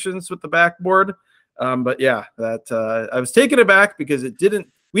situations with the backboard. But yeah, that I was taken aback because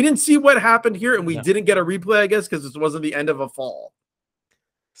we didn't see what happened here, and we didn't get a replay, I guess, because this wasn't the end of a fall.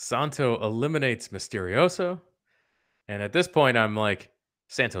 Santo eliminates Mysterioso. And at this point, I'm like,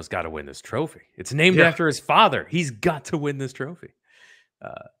 Santo's got to win this trophy. It's named after his father. He's got to win this trophy.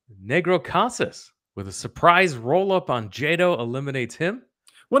 Negro Casas with a surprise roll-up on Gedo eliminates him.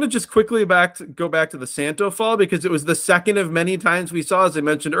 I want to just quickly go back to the Santo fall, because it was the second of many times we saw, as I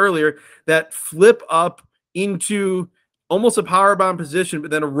mentioned earlier, that flip up into almost a powerbomb position, but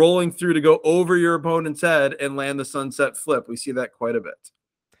then a rolling through to go over your opponent's head and land the sunset flip. We see that quite a bit.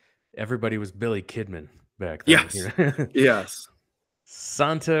 Everybody was Billy Kidman back then. Yes. Yes.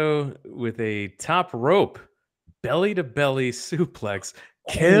 Santo with a top rope belly-to-belly suplex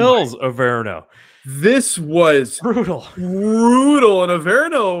kills Averno. This was brutal. Brutal. And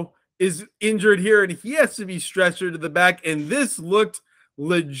Averno is injured here, and he has to be stretchered to the back. And this looked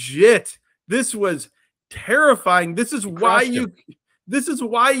legit. This was terrifying. This is why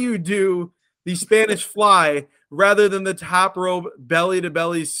you do the Spanish fly rather than the top rope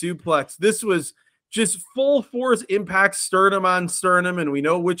belly-to-belly suplex. This was just full force impact, sternum on sternum, and we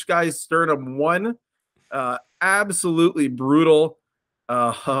know which guy's sternum won. Absolutely brutal.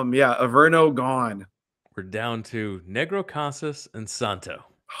 Yeah, Averno gone. We're down to Negro Casas and Santo.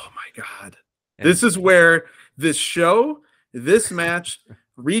 Oh my God. And this is where this match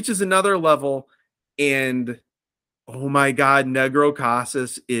reaches another level, and oh my God, Negro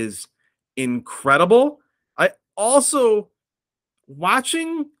Casas is incredible. I also,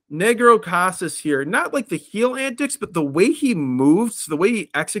 watching Negro Casas here, not like the heel antics, but the way he moves, the way he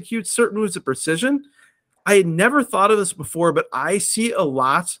executes certain moves with precision. I had never thought of this before, but I see a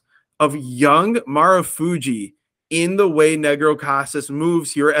lot of young Marufuji in the way Negro Casas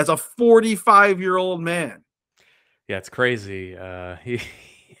moves here as a 45-year-old man. Yeah, it's crazy.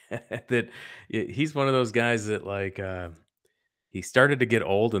 He's one of those guys that, like, he started to get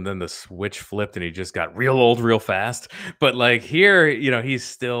old and then the switch flipped and he just got real old real fast. But like here, you know, he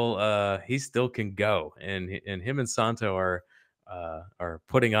still can go, and him and Santo are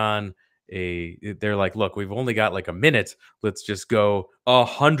putting on they're like, look, we've only got like a minute. Let's just go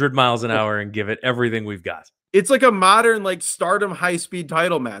 100 miles an hour and give it everything we've got. It's like a modern, like, Stardom high-speed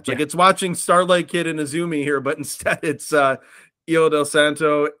title match. Like, it's watching Starlight Kid and Azumi here, but instead it's Hijo del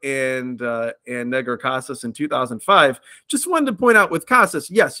Santo and Negro Casas in 2005. Just wanted to point out with Casas,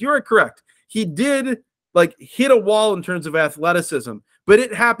 yes, you are correct. He did, like, hit a wall in terms of athleticism, but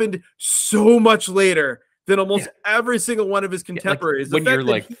it happened so much later than almost every single one of his contemporaries. Like when you're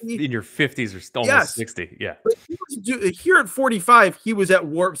like in your 50s or almost 60. Yeah. Here at 45, he was at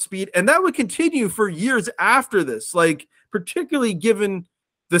warp speed, and that would continue for years after this. Like, particularly given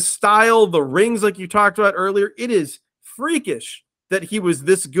the style, the rings, like you talked about earlier, it is freakish that he was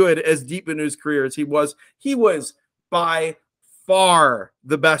this good as deep into his career as he was. He was by far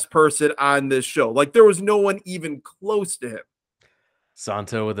the best person on this show. Like, there was no one even close to him.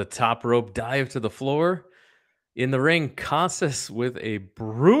 Santo with a top rope dive to the floor. In the ring, Casas with a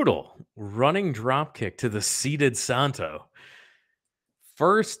brutal running drop kick to the seated Santo.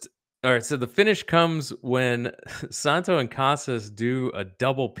 First, all right, so the finish comes when Santo and Casas do a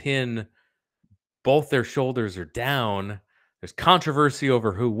double pin. Both their shoulders are down. There's controversy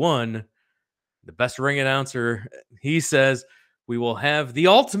over who won. The best ring announcer, he says, we will have the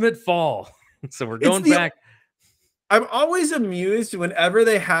ultimate fall. So we're going back. I'm always amused whenever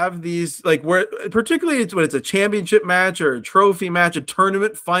they have these, like, where particularly when it's a championship match or a trophy match, a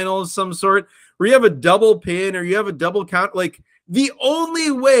tournament final of some sort, where you have a double pin or you have a double count. Like, the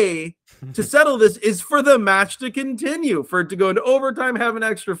only way to settle this is for the match to continue, for it to go into overtime, have an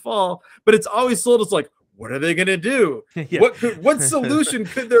extra fall. But it's always sold as like, what are they going to do? Yeah. What solution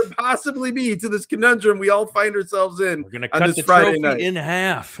could there possibly be to this conundrum we all find ourselves in? We're going to on cut this the Friday trophy night in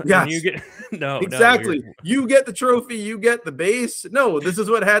half. Yes. And you get no, exactly. No, you get the trophy, you get the base. No, this is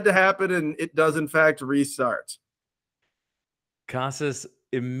what had to happen, and it does in fact restart. Casas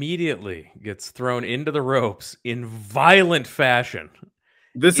immediately gets thrown into the ropes in violent fashion.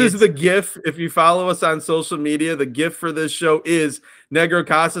 This is the GIF. If you follow us on social media, the GIF for this show is Negro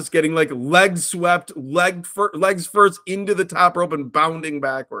Casas getting like legs swept, legs first into the top rope and bounding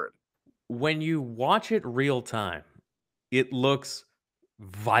backward. When you watch it real time, it looks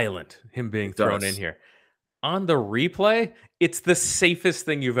violent, him being thrown in here. On the replay, it's the safest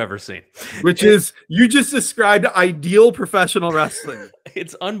thing you've ever seen. Which is, you just described ideal professional wrestling.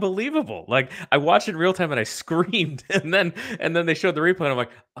 It's unbelievable. Like, I watched it in real time and I screamed, and then they showed the replay and I'm like,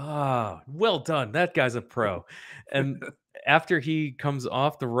 ah, well done. That guy's a pro. And after he comes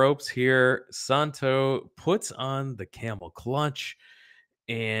off the ropes here, Santo puts on the camel clutch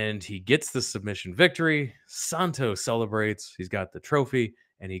and he gets the submission victory. Santo celebrates. He's got the trophy.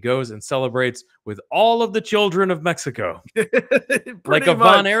 And he goes and celebrates with all of the children of Mexico. Like a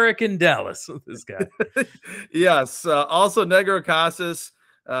Von Erich in Dallas, this guy. Yes. Also, Negro Casas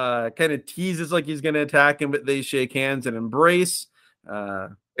kind of teases like he's going to attack him, but they shake hands and embrace,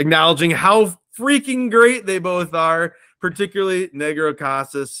 acknowledging how freaking great they both are, particularly Negro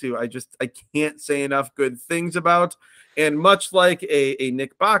Casas, who I can't say enough good things about. And much like a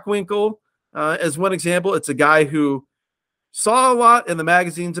Nick Bockwinkel, as one example, it's a guy who saw a lot in the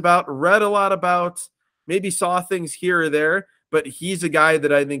magazines about, read a lot about, maybe saw things here or there, but he's a guy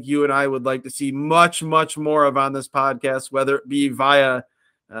that I think you and I would like to see much, much more of on this podcast, whether it be via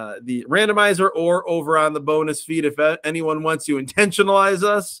the randomizer or over on the bonus feed. If anyone wants to intentionalize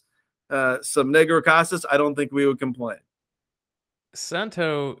us, some Negro Casas, I don't think we would complain.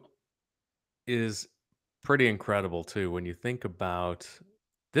 Santo is pretty incredible, too, when you think about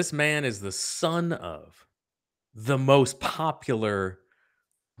this man is the son of the most popular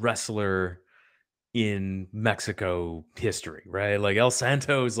wrestler in Mexico history, right? Like El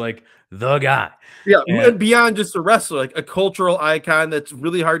Santo is like the guy. Yeah, and beyond just a wrestler, like a cultural icon that's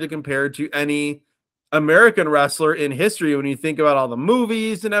really hard to compare to any American wrestler in history when you think about all the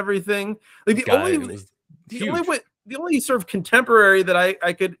movies and everything. Like the only sort of contemporary that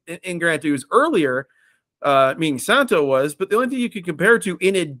I could, and granted it was earlier, meaning Santo was, but the only thing you could compare to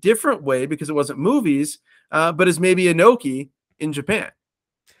in a different way, because it wasn't movies, but is maybe Inoki in Japan.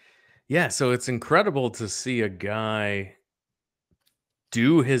 Yeah, so it's incredible to see a guy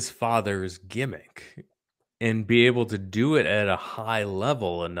do his father's gimmick and be able to do it at a high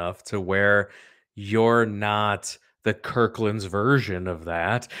level enough to where you're not the Kirkland's version of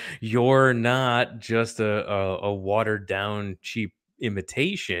that. You're not just a watered down, cheap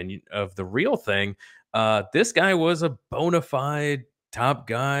imitation of the real thing. This guy was a bona fide top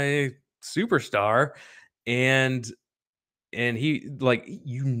guy superstar, and he, like,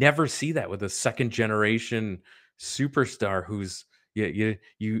 you never see that with a second generation superstar who's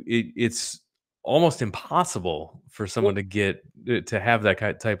it's almost impossible for someone to have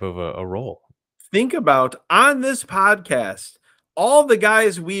that type of a role. Think about, on this podcast, all the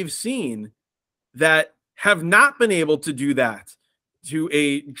guys we've seen that have not been able to do that to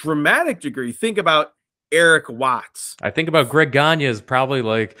a dramatic degree. Think about Eric Watts. I think about Greg Gagne is probably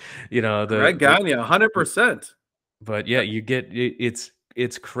like, Greg Gagne, 100%. But yeah, you get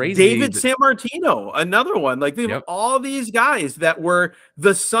it's crazy. David Sammartino, another one. Like, all these guys that were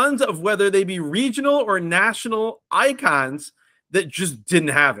the sons of, whether they be regional or national icons, that just didn't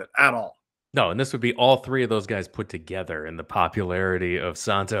have it at all. No, and this would be all three of those guys put together in the popularity of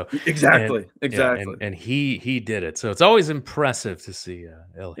Santo. Exactly. And he did it. So it's always impressive to see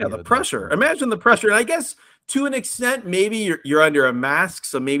El Hijo. The pressure. Imagine the pressure. And I guess to an extent, maybe you're under a mask,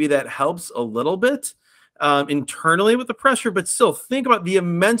 so maybe that helps a little bit internally with the pressure, but still think about the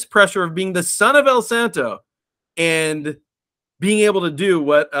immense pressure of being the son of El Santo and being able to do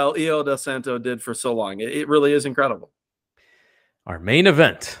what El Hijo del Santo did for so long. It really is incredible. Our main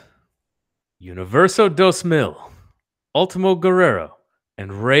event, Universo 2000, Ultimo Guerrero,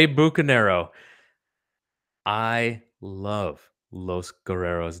 and Rey Bucanero. I love Los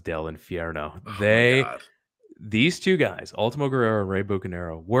Guerreros del Infierno. These two guys, Ultimo Guerrero and Rey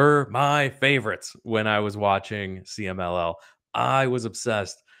Bucanero, were my favorites when I was watching CMLL. I was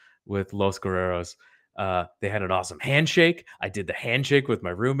obsessed with Los Guerreros. They had an awesome handshake. I did the handshake with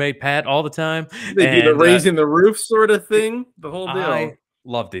my roommate Pat all the time. They do the raising the roof sort of thing, the whole deal. I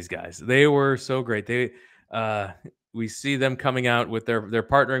love these guys. They were so great. We see them coming out with they're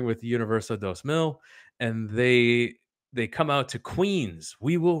partnering with Universo 2000, and they come out to Queens,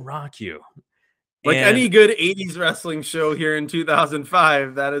 We Will Rock You. Like any good 80s wrestling show here in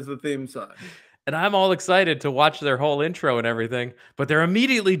 2005, that is the theme song. And I'm all excited to watch their whole intro and everything, but they're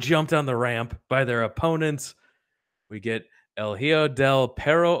immediately jumped on the ramp by their opponents. We get El Hijo del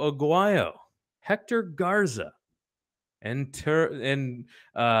Perro Aguayo, Hector Garza, and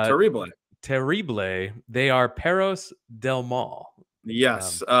Terrible. They are Perros del Mal.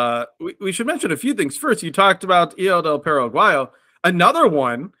 Yes. We should mention a few things. First, you talked about Hijo del Perro Aguayo, another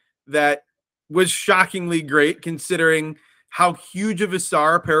one that was shockingly great considering how huge of a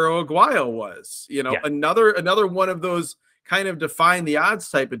star Perro Aguayo was. You know, another one of those kind of define the odds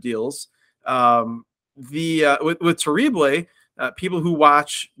type of deals. With Terrible, people who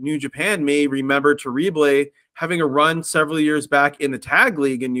watch New Japan may remember Terrible having a run several years back in the tag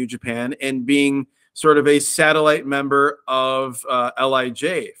league in New Japan and being sort of a satellite member of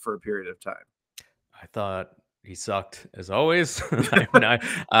LIJ for a period of time. I thought he sucked as always.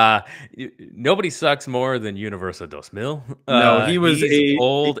 Nobody sucks more than Universo 2000. No, he was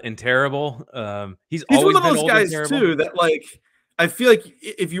old and terrible. He's one always of those guys too that, like, I feel like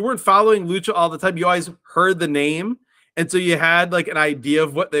if you weren't following Lucha all the time, you always heard the name, and so you had like an idea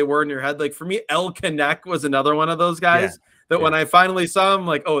of what they were in your head. Like for me, El Connect was another one of those guys that when I finally saw him,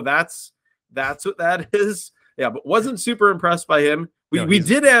 like, oh, that's what that is. Yeah, but wasn't super impressed by him.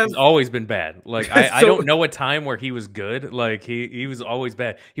 He's always been bad. Like I don't know a time where he was good. Like he was always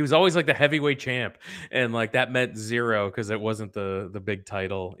bad. He was always like the heavyweight champ, and like that meant zero because it wasn't the big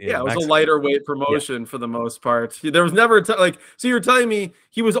title. It was a lighter weight promotion for the most part. There was never like, so you're telling me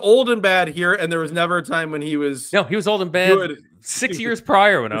he was old and bad here, and there was never a time when he was he was old and bad good. 6 years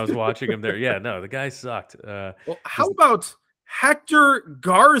prior when I was watching him there. Yeah, no, the guy sucked. Well, how about Hector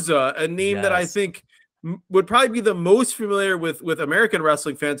Garza, a name that I think would probably be the most familiar with American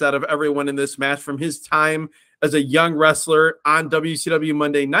wrestling fans out of everyone in this match from his time as a young wrestler on WCW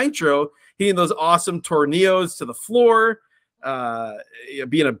Monday Nitro, hitting those awesome torneos to the floor,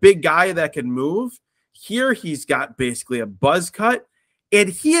 being a big guy that can move. Here he's got basically a buzz cut, and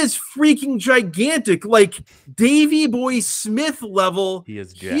he is freaking gigantic, like Davey Boy Smith level. He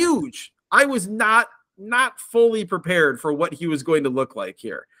is huge. I was not fully prepared for what he was going to look like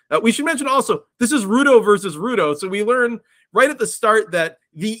here. We should mention also, this is Rudo versus Rudo. So we learn right at the start that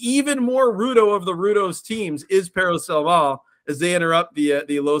the even more Rudo of the Rudo's teams is Perros del Mal as they interrupt the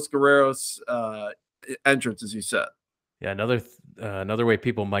Los Guerreros entrance, as you said. Yeah, another way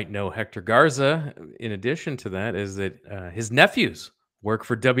people might know Hector Garza, in addition to that, is that his nephews work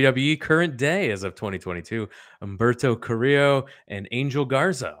for WWE current day as of 2022. Humberto Carrillo and Angel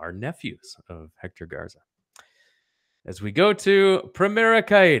Garza are nephews of Hector Garza. As we go to Primera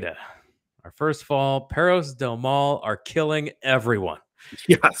Caída, our first fall, Perros del Mal are killing everyone.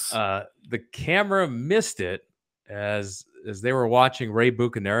 Yes. The camera missed it as they were watching Rey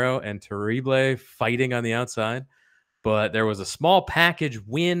Bucanero and Terrible fighting on the outside, but there was a small package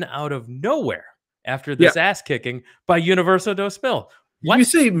win out of nowhere after this ass kicking by Universo 2000. What? You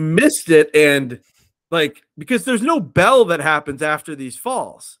say missed it, and like, because there's no bell that happens after these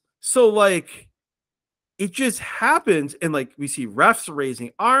falls. So like, it just happens, and like we see refs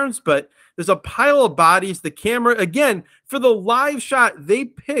raising arms, but there's a pile of bodies. The camera, again, for the live shot, they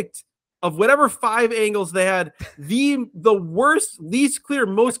picked of whatever 5 angles they had, the worst, least clear,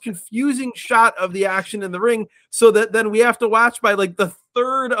 most confusing shot of the action in the ring, so that then we have to watch by like the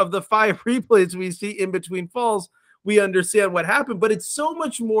third of the 5 replays we see in between falls. We understand what happened, but it's so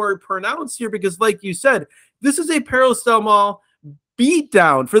much more pronounced here because, like you said, this is a Perros del Mal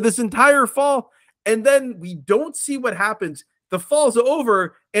beatdown for this entire fall. And then we don't see what happens. The fall's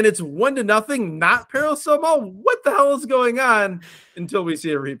over, and it's 1-0, not Perros del Mal. What the hell is going on until we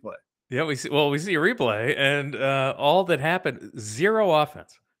see a replay? Yeah, we see a replay, and all that happened, 0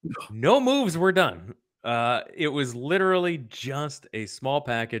 offense. No moves were done. It was literally just a small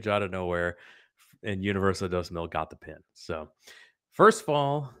package out of nowhere, and Universo 2000 got the pin. So first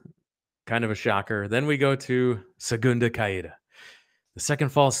fall, kind of a shocker. Then we go to Segunda Caída. The second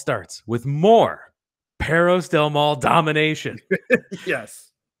fall starts with more Perros del Mal domination.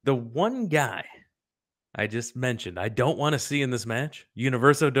 Yes. The one guy I just mentioned I don't want to see in this match,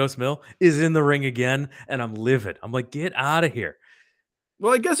 Universo 2000, is in the ring again, and I'm livid. I'm like, get out of here.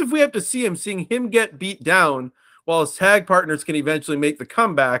 Well, I guess if we have to see him, seeing him get beat down while his tag partners can eventually make the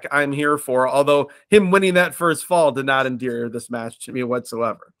comeback, I'm here for. Although him winning that first fall did not endear this match to me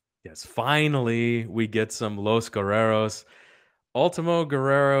whatsoever. Yes, finally we get some Los Guerreros. Ultimo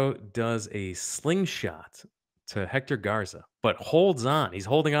Guerrero does a slingshot to Hector Garza, but holds on. He's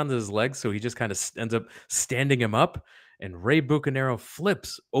holding on to his legs, so he just kind of ends up standing him up. And Ray Bucanero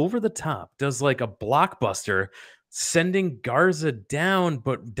flips over the top, does like a blockbuster, sending Garza down,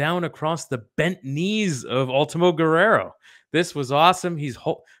 but down across the bent knees of Ultimo Guerrero. This was awesome.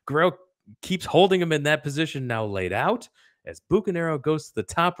 Guerrero keeps holding him in that position, now laid out, as Bucanero goes to the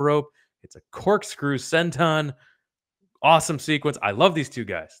top rope. It's a corkscrew senton. Awesome sequence. I love these two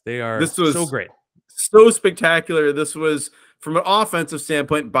guys. They are so great. So spectacular. This was, from an offensive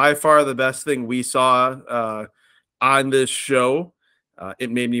standpoint, by far the best thing we saw on this show.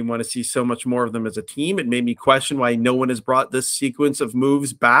 It made me want to see so much more of them as a team. It made me question why no one has brought this sequence of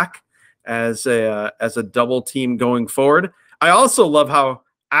moves back as a double team going forward. I also love how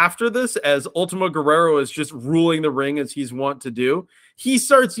after this, as Ultimo Guerrero is just ruling the ring as he's wont to do, he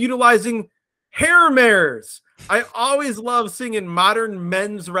starts utilizing hair mares. I always love seeing in modern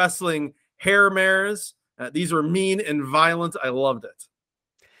men's wrestling hair mares. These were mean and violent. I loved it.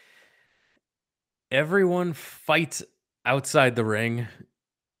 Everyone fights outside the ring,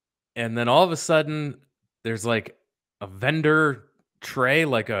 and then all of a sudden there's like a vendor tray,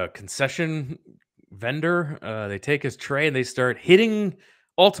 like a concession vendor. They take his tray and they start hitting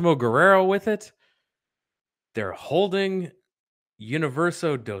Ultimo Guerrero with it. They're holding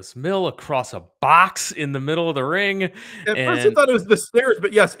Universo 2000 across a box in the middle of the ring. At first I thought it was the stairs,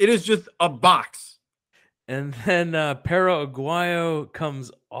 but yes, it is just a box. And then Perro Aguayo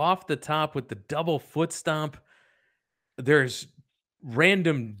comes off the top with the double foot stomp. There's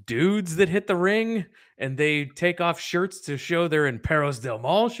random dudes that hit the ring, and they take off shirts to show they're in Perros del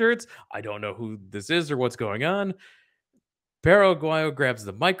Mal shirts. I don't know who this is or what's going on. Perro Aguayo grabs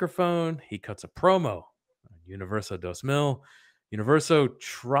the microphone. He cuts a promo on Universo 2000. Universo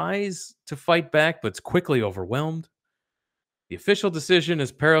tries to fight back, but is quickly overwhelmed. The official decision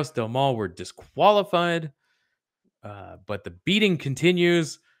is Perros del Mal were disqualified, but the beating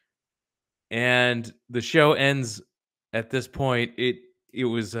continues, and the show ends at this point. It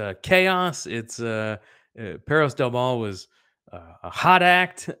was chaos. It's Perros del Mal was a hot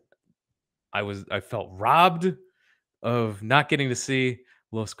act. I felt robbed of not getting to see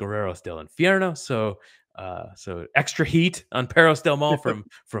Los Guerreros del Infierno. So extra heat on Perros del Mal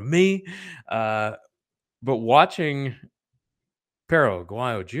from me. But watching Perro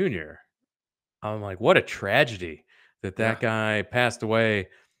Aguayo Jr., I'm like, what a tragedy that guy passed away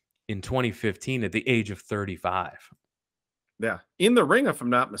in 2015 at the age of 35. Yeah, in the ring, if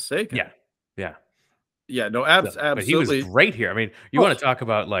I'm not mistaken. Yeah. No, absolutely. But he was great here. I mean, you want to talk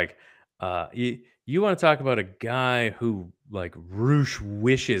about like, you want to talk about a guy who like Roosh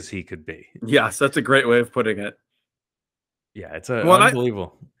wishes he could be. Yes, that's a great way of putting it. Yeah, it's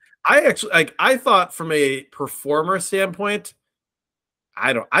unbelievable. I actually I thought from a performer standpoint,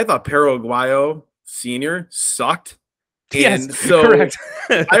 I thought Perro Aguayo Sr. sucked. Yes, and so correct.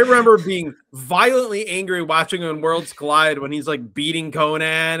 I remember being violently angry watching on Worlds Collide when he's like beating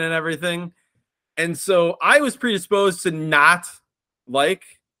Conan and everything. And so I was predisposed to not like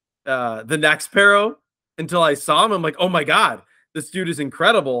the next Perro until I saw him. I'm like, oh my God, this dude is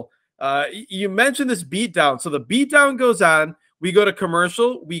incredible. You mentioned this beatdown. So the beatdown goes on. We go to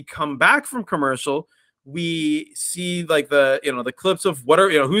commercial. We come back from commercial. We see like the clips of what are,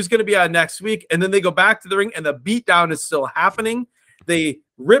 who's going to be on next week. And then they go back to the ring and the beatdown is still happening. They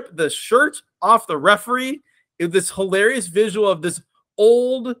rip the shirt off the referee. This hilarious visual of this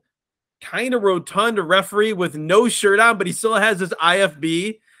old kind of rotund referee with no shirt on, but he still has his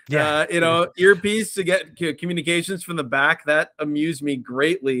IFB, earpiece to get communications from the back. That amused me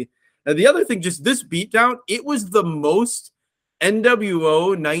greatly. And the other thing, just this beatdown, it was the most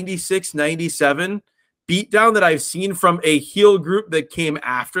NWO 96-97 beatdown that I've seen from a heel group that came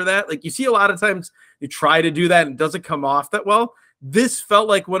after that. Like, you see a lot of times you try to do that and it doesn't come off that well. This felt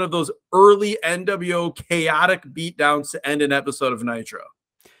like one of those early NWO chaotic beatdowns to end an episode of Nitro.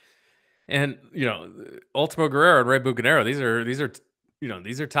 And Ultimo Guerrero and Ray Bucanero,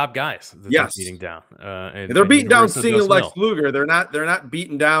 these are top guys that they're beating down. And they're beating down singing Lex Luger. They're not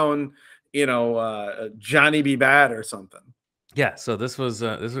beating down Johnny B. Bad or something. Yeah, so this was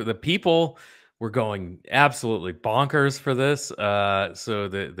the people were going absolutely bonkers for this. So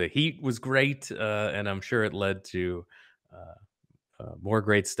the heat was great, and I'm sure it led to more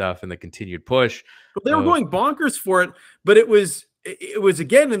great stuff and the continued push. But they were going bonkers for it, but it was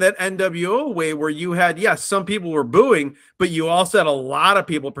again in that NWO way where you had, yes, some people were booing, but you also had a lot of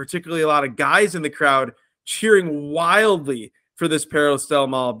people, particularly a lot of guys in the crowd, cheering wildly for this Perros del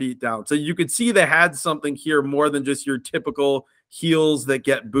Mal beatdown. So you could see they had something here more than just your typical heels that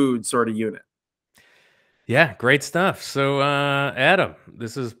get booed sort of unit. Yeah, great stuff. So, Adam,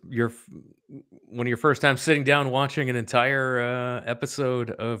 this is one of your first times sitting down watching an entire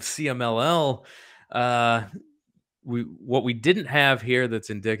episode of CMLL. Uh, what we didn't have here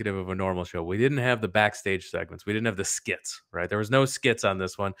that's indicative of a normal show. We didn't have the backstage segments. We didn't have the skits, right? There was no skits on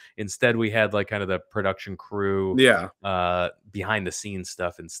this one. Instead, we had like kind of the production crew, behind the scenes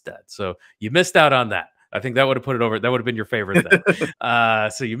stuff instead. So you missed out on that. I think that would have put it over. That would have been your favorite thing.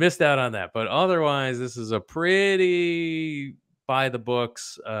 So you missed out on that. But otherwise, this is a pretty by the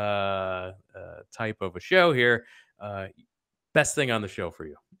books type of a show here. Best thing on the show for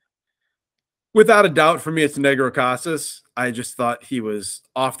you? Without a doubt, for me, it's Negro Casas. I just thought he was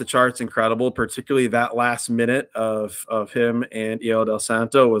off the charts incredible, particularly that last minute of him and Hijo del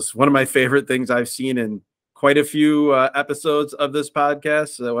Santo was one of my favorite things I've seen in quite a few episodes of this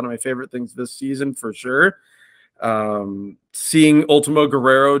podcast. One of my favorite things this season for sure. Seeing Ultimo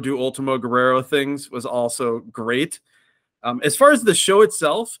Guerrero do Ultimo Guerrero things was also great. As far as the show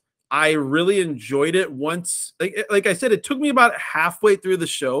itself, I really enjoyed it once. Like I said, it took me about halfway through the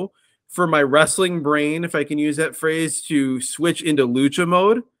show for my wrestling brain, if I can use that phrase, to switch into lucha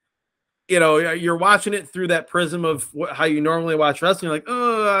mode. You know, you're watching it through that prism of how you normally watch wrestling. You're like,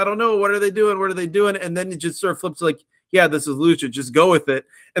 oh, I don't know. What are they doing? What are they doing? And then it just sort of flips like, yeah, this is lucha. Just go with it.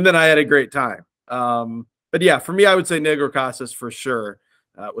 And then I had a great time. But yeah, for me, I would say Negro Casas for sure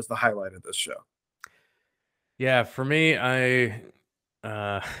was the highlight of this show. Yeah, for me, I'd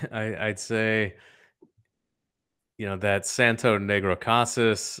say, you know, that Santo Negro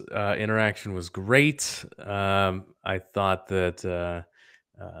Casas interaction was great. I thought that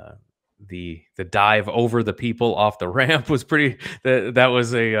the dive over the people off the ramp was pretty. That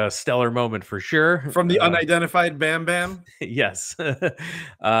was a stellar moment for sure. From the unidentified Bam Bam. Yes.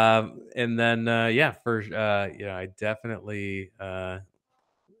 And then I definitely.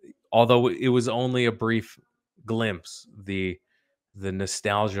 Although it was only a brief glimpse, the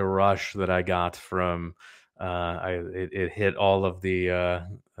nostalgia rush that I got from it hit all the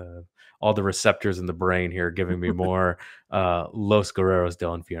receptors in the brain here, giving me more Los Guerreros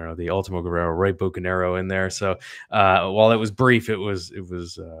del Infierno, the Ultimo Guerrero, Rey Bucanero in there. So while it was brief, it was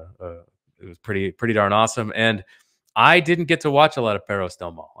pretty darn awesome. And I didn't get to watch a lot of Perros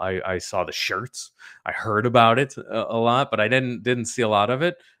del Mal. I saw the shirts, I heard about it a lot, but I didn't see a lot of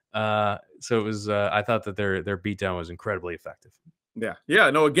it. So it was I thought that their beatdown was incredibly effective.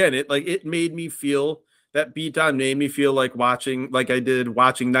 Yeah, no, again, it made me feel, that beatdown made me feel like I did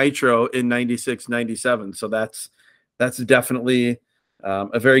watching Nitro in 96, 97. So that's definitely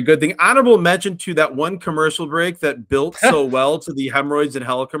a very good thing. Honorable mention to that one commercial break that built so well to the Hemorrhoids in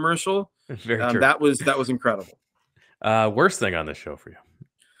Hell commercial. Very true. That was incredible. Worst thing on this show for you?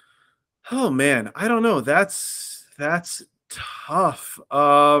 Oh man, I don't know. That's tough.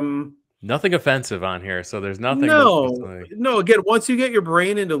 Nothing offensive on here, so there's nothing. No. Again, once you get your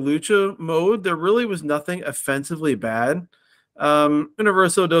brain into lucha mode, there really was nothing offensively bad.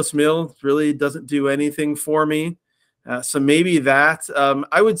 Universo 2000 really doesn't do anything for me. So maybe that.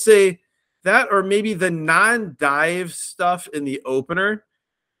 I would say that, or maybe the non-dive stuff in the opener.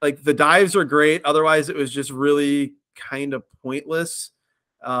 Like the dives are great. Otherwise, it was just really kind of pointless.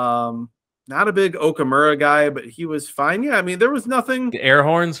 Not a big Okamura guy, but he was fine. Yeah, I mean, there was nothing. The air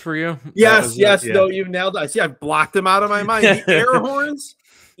horns for you? Yes. No, you've nailed it. I see. I've blocked them out of my mind. The air horns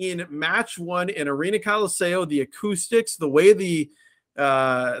in match 1 in Arena Coliseo, the acoustics, the way the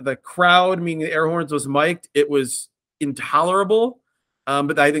crowd, meaning the air horns, was mic'd, it was intolerable.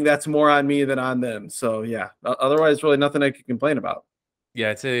 But I think that's more on me than on them. So yeah, otherwise, really nothing I could complain about.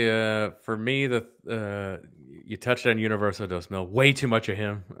 Yeah, I'd say for me, you touched on Universo 2000, way too much of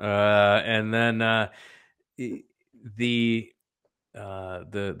him, and then the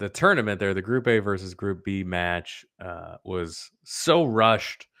tournament there, the Group A versus Group B match was so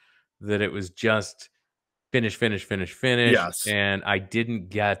rushed that it was just finish. Yes. And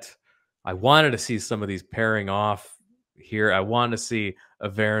I wanted to see some of these pairing off here. I want to see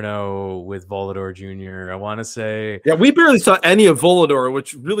Averno with Volador Jr. I want to say, yeah, we barely saw any of Volador,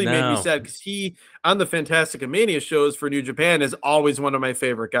 which really made me sad, because he on the Fantastica Mania shows for New Japan is always one of my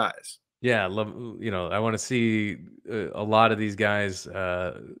favorite guys. Yeah, I want to see a lot of these guys,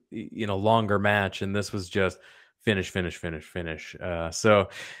 longer match, and this was just finish. So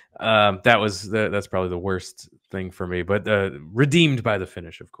that's probably the worst thing for me, but redeemed by the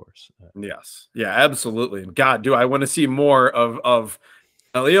finish, of course. Yes, yeah, absolutely. God, do I want to see more of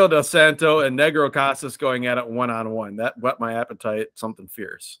Hijo del Santo and Negro Casas going at it one-on-one. That whet my appetite, something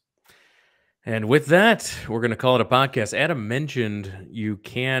fierce. And with that, we're going to call it a podcast. Adam mentioned you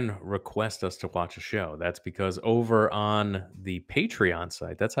can request us to watch a show. That's because over on the Patreon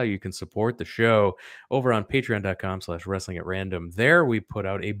site, that's how you can support the show. Over on patreon.com/wrestling at random. There we put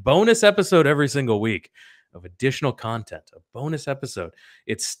out a bonus episode every single week of additional content, a bonus episode.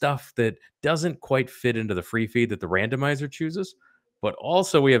 It's stuff that doesn't quite fit into the free feed that the randomizer chooses. But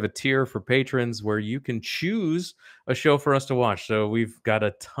also we have a tier for patrons where you can choose a show for us to watch. So we've got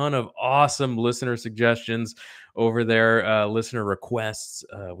a ton of awesome listener suggestions over there, listener requests.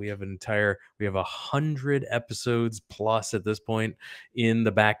 We have 100 episodes plus at this point in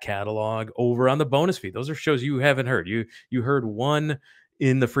the back catalog over on the bonus feed. Those are shows you haven't heard. You heard one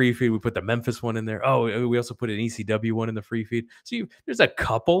in the free feed. We put the Memphis one in there. Oh, we also put an ECW one in the free feed. So there's a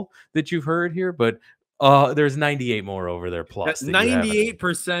couple that you've heard here, but there's 98 more over there plus.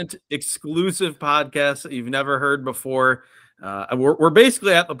 98% exclusive podcasts that you've never heard before. We're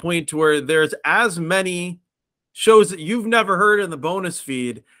basically at the point to where there's as many shows that you've never heard in the bonus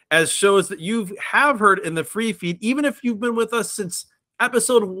feed as shows that you have heard in the free feed. Even if you've been with us since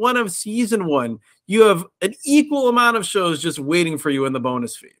episode 1 of season 1, you have an equal amount of shows just waiting for you in the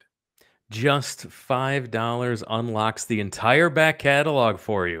bonus feed. Just $5 unlocks the entire back catalog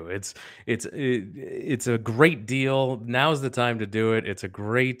for you. It's a great deal. Now's the time to do it. It's a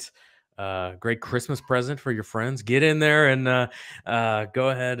great Christmas present for your friends. Get in there and go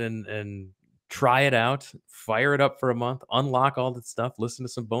ahead and try it out. Fire it up for a month. Unlock all that stuff. Listen to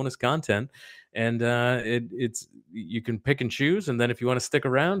some bonus content, and you can pick and choose. And then if you want to stick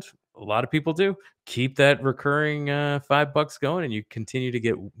around, a lot of people do. Keep that recurring $5 going, and you continue to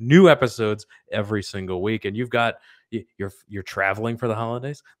get new episodes every single week. And you're traveling for the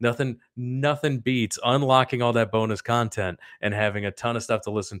holidays. Nothing beats unlocking all that bonus content and having a ton of stuff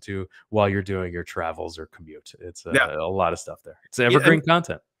to listen to while you're doing your travels or commute. It's a lot of stuff there. It's evergreen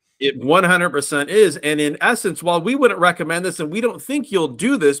content. It 100% is. And in essence, while we wouldn't recommend this, and we don't think you'll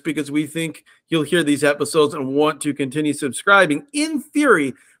do this because we think you'll hear these episodes and want to continue subscribing, in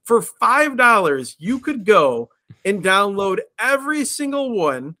theory, for $5, you could go and download every single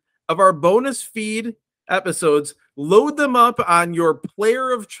one of our bonus feed episodes, load them up on your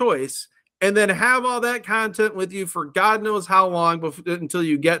player of choice, and then have all that content with you for God knows how long until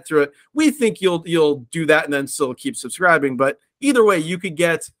you get through it. We think you'll do that and then still keep subscribing. But either way, you could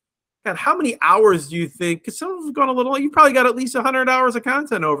get, God, how many hours do you think? Because some have gone a little, you probably got at least 100 hours of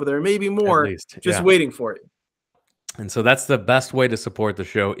content over there, maybe more, waiting for you. And so that's the best way to support the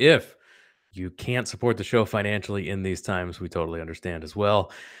show. If you can't support the show financially in these times, we totally understand as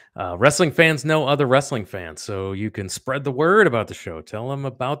well. Wrestling fans know other wrestling fans, so you can spread the word about the show. Tell them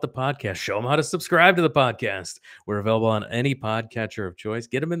about the podcast. Show them how to subscribe to the podcast. We're available on any podcatcher of choice.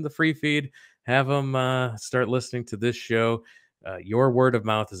 Get them in the free feed. Have them start listening to this show. Your word of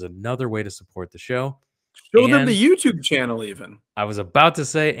mouth is another way to support the show. Show them the YouTube channel even. I was about to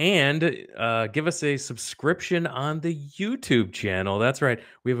say, and give us a subscription on the YouTube channel. That's right.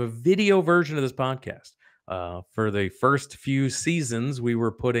 We have a video version of this podcast. For the first few seasons, we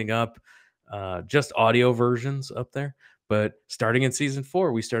were putting up just audio versions up there. But starting in season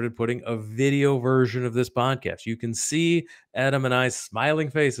 4, we started putting a video version of this podcast. You can see Adam and I's smiling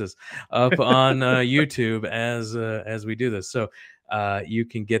faces up on YouTube as we do this. So you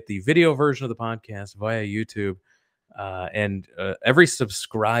can get the video version of the podcast via YouTube. And every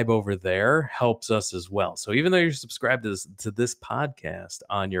subscribe over there helps us as well. So even though you're subscribed to this podcast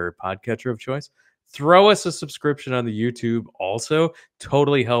on your podcatcher of choice, throw us a subscription on the YouTube also.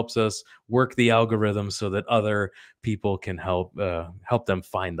 Totally helps us work the algorithm so that other people can help them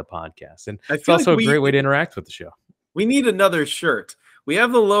find the podcast. And it's also a great way to interact with the show. We need another shirt. We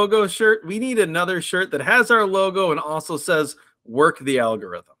have the logo shirt. We need another shirt that has our logo and also says work the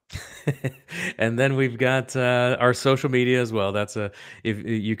algorithm. And then we've got our social media as well. That's if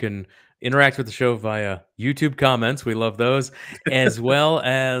you can interact with the show via YouTube comments. We love those, as well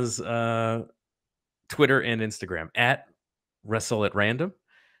as Twitter and Instagram at Wrestle at Random,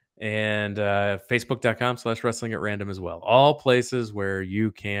 and Facebook.com/Wrestling at Random as well. All places where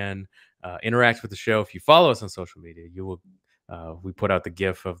you can interact with the show. If you follow us on social media, you will. We put out the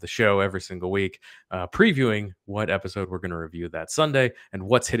GIF of the show every single week, previewing what episode we're going to review that Sunday and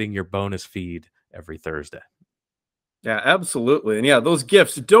what's hitting your bonus feed every Thursday. Yeah, absolutely. And yeah, those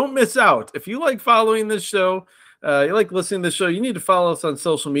GIFs, don't miss out. If you like following this show, you like listening to the show, you need to follow us on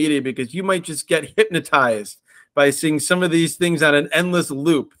social media because you might just get hypnotized by seeing some of these things on an endless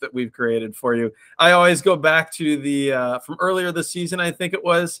loop that we've created for you. I always go back to the, from earlier this season, I think it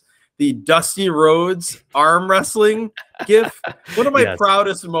was, the Dusty Rhodes arm wrestling GIF. One of my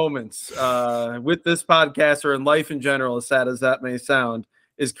proudest moments with this podcast or in life in general, as sad as that may sound,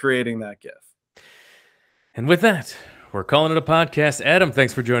 is creating that GIF. And with that, we're calling it a podcast. Adam,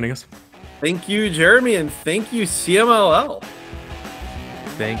 thanks for joining us. Thank you, Jeremy, and thank you, CMLL.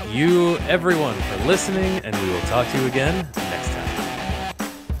 Thank you, everyone, for listening, and we will talk to you again next